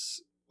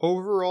tips.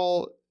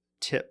 Overall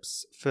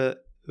tips for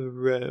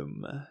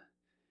Rome.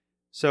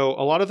 So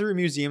a lot of the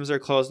museums are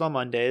closed on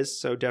Mondays,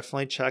 so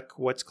definitely check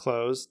what's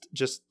closed.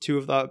 Just two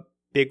of the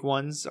big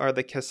ones are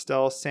the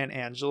Castel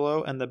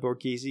Sant'Angelo and the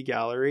Borghese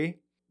Gallery.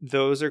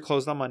 Those are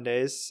closed on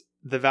Mondays.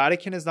 The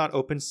Vatican is not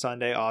open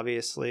Sunday,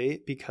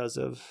 obviously, because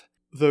of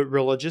the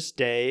religious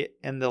day,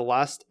 and the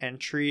last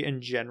entry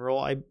in general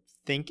I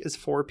think is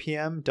 4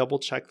 p.m. Double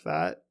check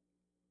that.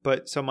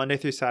 But so Monday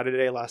through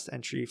Saturday, last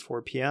entry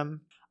 4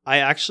 p.m. I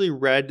actually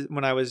read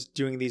when I was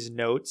doing these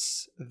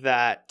notes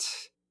that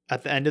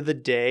at the end of the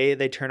day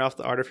they turn off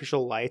the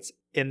artificial lights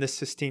in the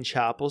Sistine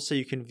Chapel so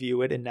you can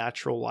view it in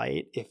natural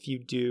light if you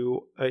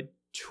do a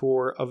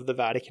tour of the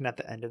Vatican at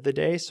the end of the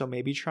day. So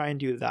maybe try and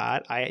do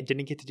that. I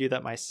didn't get to do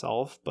that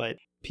myself, but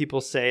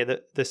people say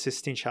that the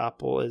Sistine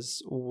Chapel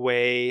is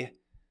way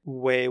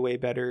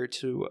better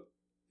to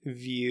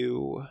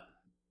view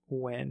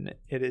when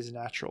it is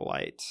natural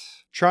light.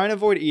 Try and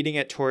avoid eating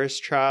at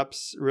tourist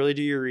traps. Really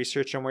do your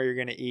research on where you're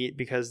going to eat,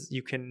 because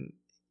you can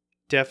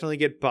definitely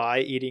get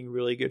by eating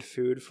really good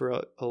food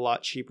for a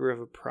lot cheaper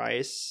of a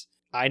price.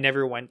 I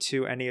never went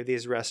to any of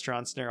these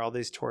restaurants near all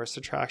these tourist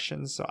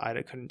attractions, so I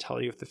couldn't tell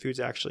you if the food's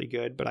actually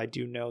good, but I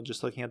do know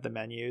just looking at the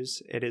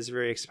menus, it is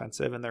very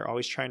expensive, and they're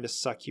always trying to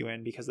suck you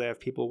in because they have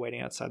people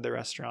waiting outside the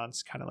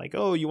restaurants, kind of like,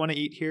 oh, you want to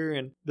eat here,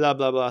 and blah,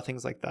 blah, blah,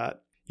 things like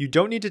that. You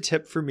don't need to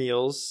tip for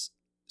meals.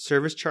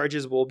 Service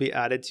charges will be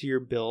added to your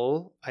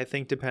bill, I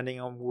think, depending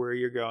on where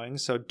you're going,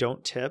 so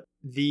don't tip.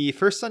 The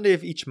first Sunday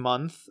of each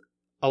month,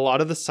 a lot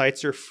of the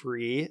sites are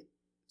free.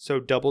 So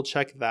double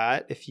check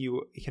that. If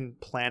you can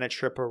plan a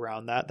trip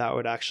around that, that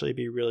would actually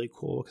be really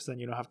cool, because then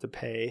you don't have to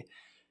pay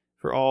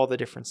for all the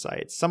different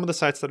sites. Some of the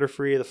sites that are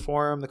free, the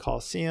Forum, the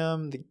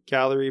Colosseum, the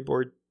Gallery,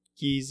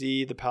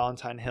 Borghese, the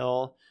Palatine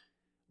Hill.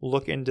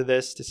 Look into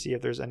this to see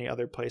if there's any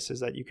other places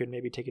that you could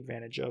maybe take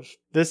advantage of.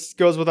 This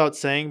goes without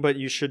saying, but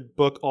you should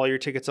book all your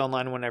tickets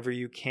online whenever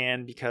you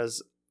can,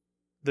 because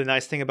The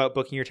nice thing about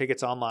booking your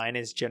tickets online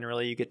is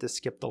generally you get to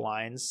skip the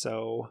lines,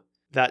 so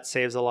that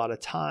saves a lot of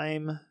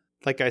time.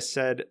 Like I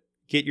said,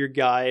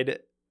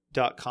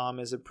 getyourguide.com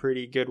is a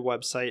pretty good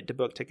website to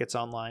book tickets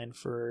online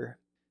for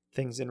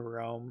things in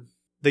Rome.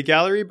 The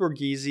Gallery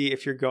Borghese,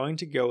 if you're going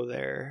to go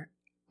there,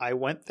 I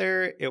went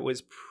there. It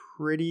was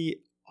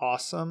pretty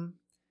awesome.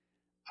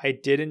 I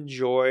did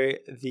enjoy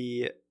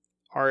the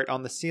art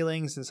on the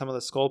ceilings and some of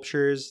the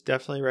sculptures.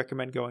 Definitely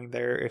recommend going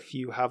there if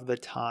you have the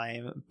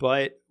time.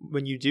 But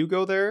when you do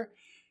go there,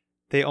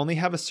 they only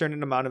have a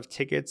certain amount of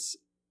tickets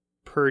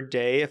per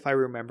day, if I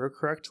remember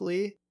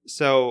correctly.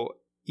 So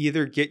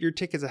either get your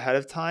tickets ahead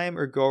of time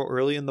or go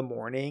early in the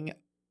morning.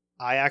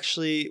 I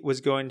actually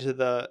was going to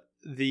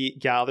the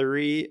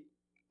gallery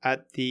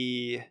at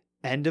the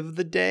end of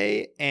the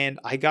day, and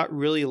I got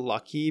really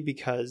lucky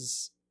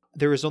because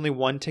there was only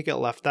one ticket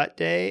left that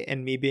day,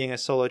 and me being a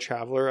solo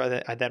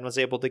traveler, I then was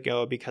able to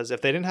go, because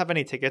if they didn't have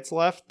any tickets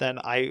left, then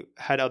I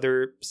had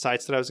other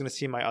sites that I was going to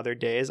see my other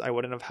days. I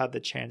wouldn't have had the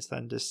chance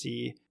then to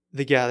see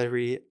the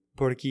Gallery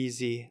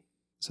Borghese.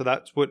 So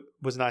that's what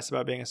was nice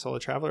about being a solo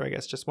traveler, I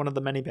guess, just one of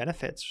the many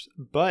benefits.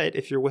 But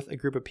if you're with a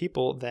group of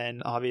people,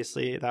 then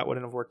obviously that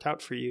wouldn't have worked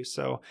out for you.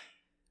 So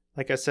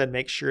like I said,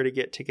 make sure to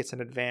get tickets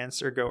in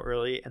advance or go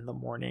early in the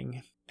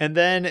morning. And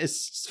then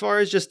as far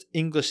as just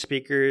English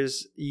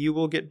speakers, you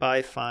will get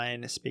by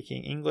fine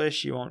speaking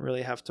English. You won't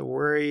really have to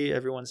worry.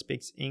 Everyone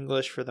speaks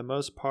English for the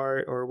most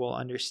part or will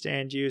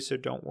understand you, so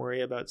don't worry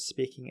about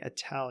speaking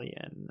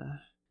Italian.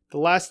 The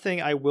last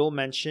thing I will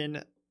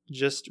mention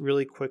just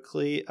really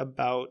quickly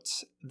about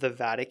the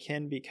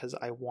Vatican, because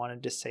I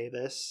wanted to say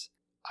this.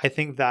 I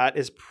think that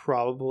is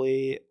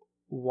probably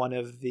one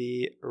of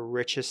the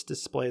richest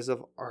displays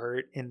of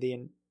art in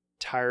the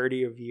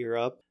entirety of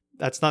Europe.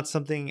 That's not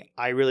something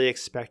I really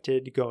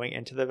expected going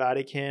into the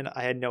Vatican.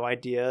 I had no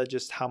idea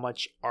just how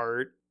much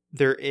art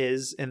there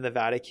is in the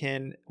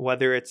Vatican,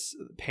 whether it's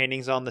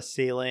paintings on the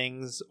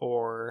ceilings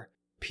or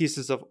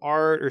pieces of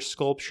art or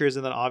sculptures.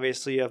 And then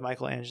obviously you have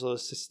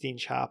Michelangelo's Sistine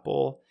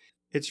Chapel.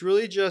 It's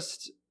really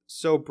just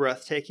so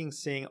breathtaking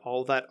seeing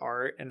all that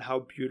art and how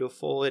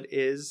beautiful it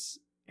is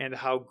and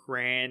how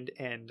grand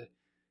and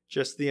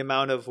just the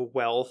amount of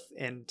wealth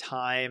and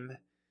time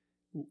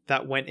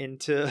that went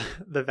into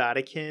the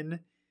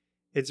Vatican.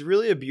 It's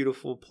really a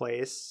beautiful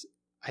place.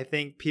 I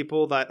think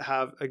people that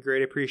have a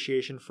great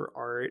appreciation for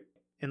art,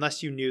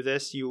 unless you knew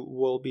this, you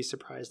will be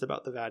surprised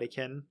about the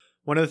Vatican.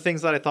 One of the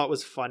things that I thought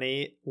was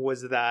funny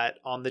was that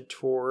on the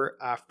tour,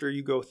 after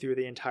you go through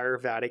the entire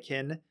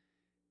Vatican,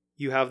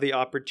 you have the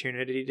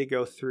opportunity to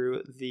go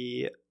through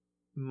the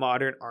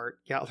modern art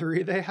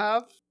gallery they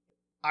have.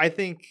 I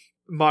think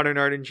modern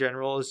art in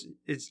general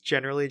is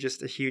generally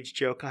just a huge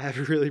joke. I have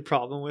a really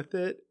problem with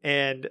it.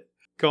 And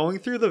going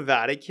through the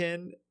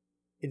Vatican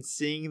and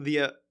seeing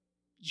the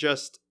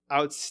just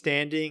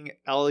outstanding,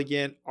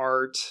 elegant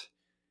art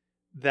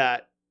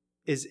that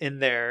is in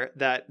there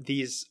that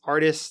these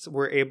artists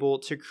were able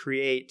to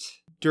create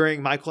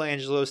during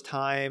Michelangelo's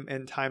time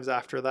and times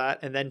after that,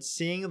 and then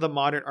seeing the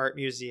Modern Art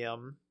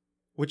Museum,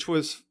 which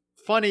was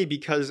funny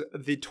because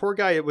the tour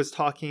guide was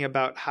talking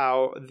about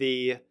how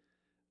the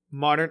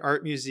Modern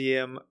Art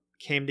Museum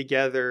came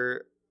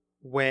together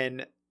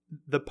when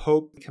the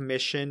Pope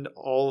commissioned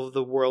all of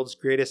the world's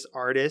greatest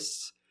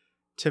artists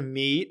to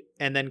meet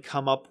and then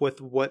come up with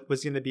what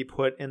was going to be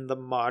put in the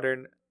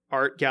modern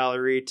art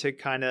gallery to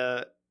kind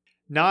of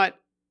not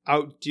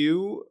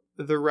outdo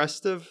the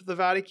rest of the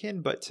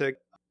Vatican, but to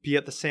be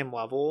at the same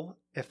level,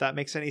 if that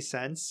makes any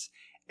sense.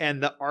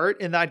 And the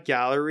art in that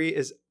gallery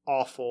is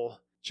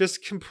awful.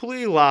 Just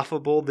completely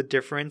laughable, the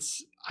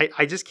difference.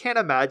 I just can't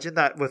imagine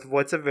that with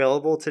what's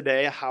available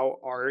today, how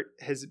art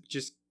has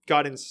just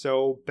gotten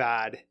so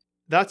bad.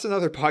 That's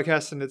another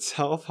podcast in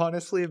itself,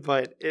 honestly,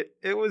 but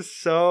it was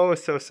so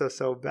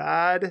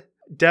bad.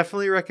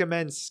 Definitely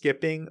recommend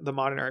skipping the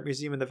Modern Art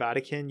Museum in the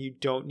Vatican. You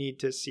don't need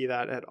to see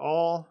that at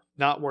all.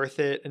 Not worth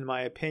it, in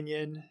my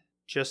opinion.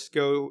 Just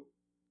go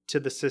to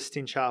the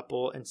Sistine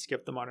Chapel and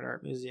skip the Modern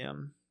Art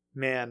Museum.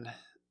 Man,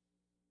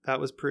 that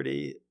was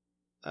pretty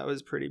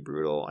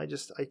brutal. I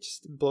just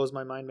blows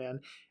my mind, man.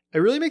 It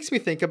really makes me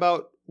think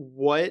about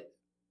what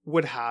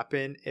would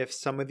happen if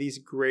some of these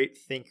great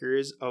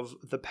thinkers of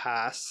the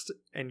past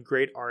and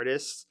great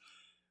artists,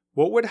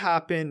 what would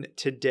happen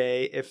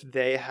today if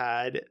they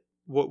had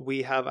what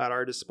we have at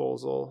our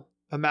disposal?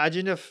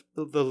 Imagine if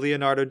the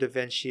Leonardo da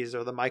Vinci's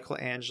or the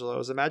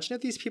Michelangelos, imagine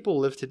if these people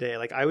lived today.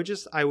 Like I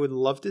would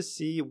love to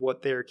see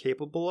what they're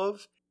capable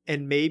of.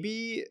 And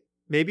maybe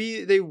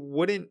they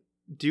wouldn't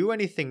do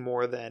anything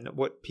more than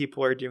what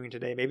people are doing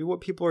today. Maybe what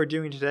people are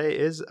doing today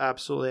is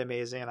absolutely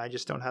amazing, and I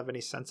just don't have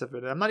any sense of it.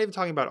 And I'm not even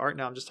talking about art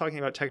now. I'm just talking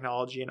about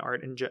technology and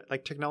art, and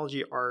like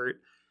technology, art,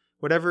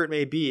 whatever it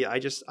may be.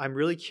 I'm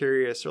really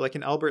curious. Or like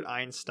an Albert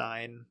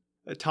Einstein,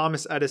 a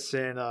Thomas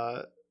Edison,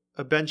 a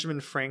Benjamin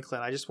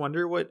Franklin. I just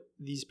wonder what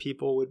these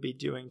people would be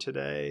doing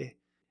today.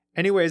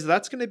 Anyways,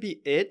 that's going to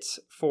be it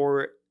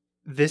for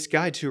this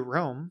guide to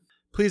Rome.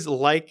 Please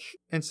like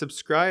and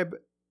subscribe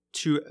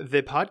to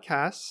the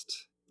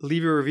podcast.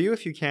 Leave a review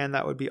if you can.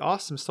 That would be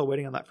awesome. Still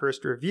waiting on that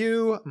first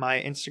review.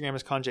 My Instagram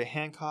is Conjay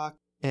Hancock,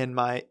 and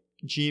my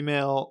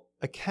Gmail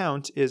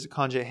account is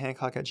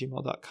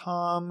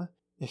conjayhancock@gmail.com.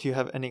 If you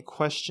have any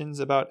questions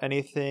about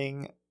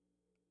anything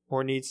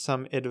or need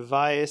some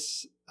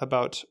advice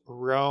about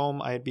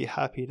Rome, I'd be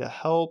happy to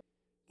help.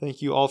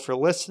 Thank you all for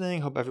listening.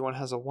 Hope everyone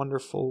has a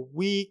wonderful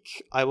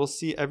week. I will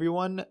see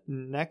everyone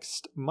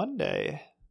next Monday.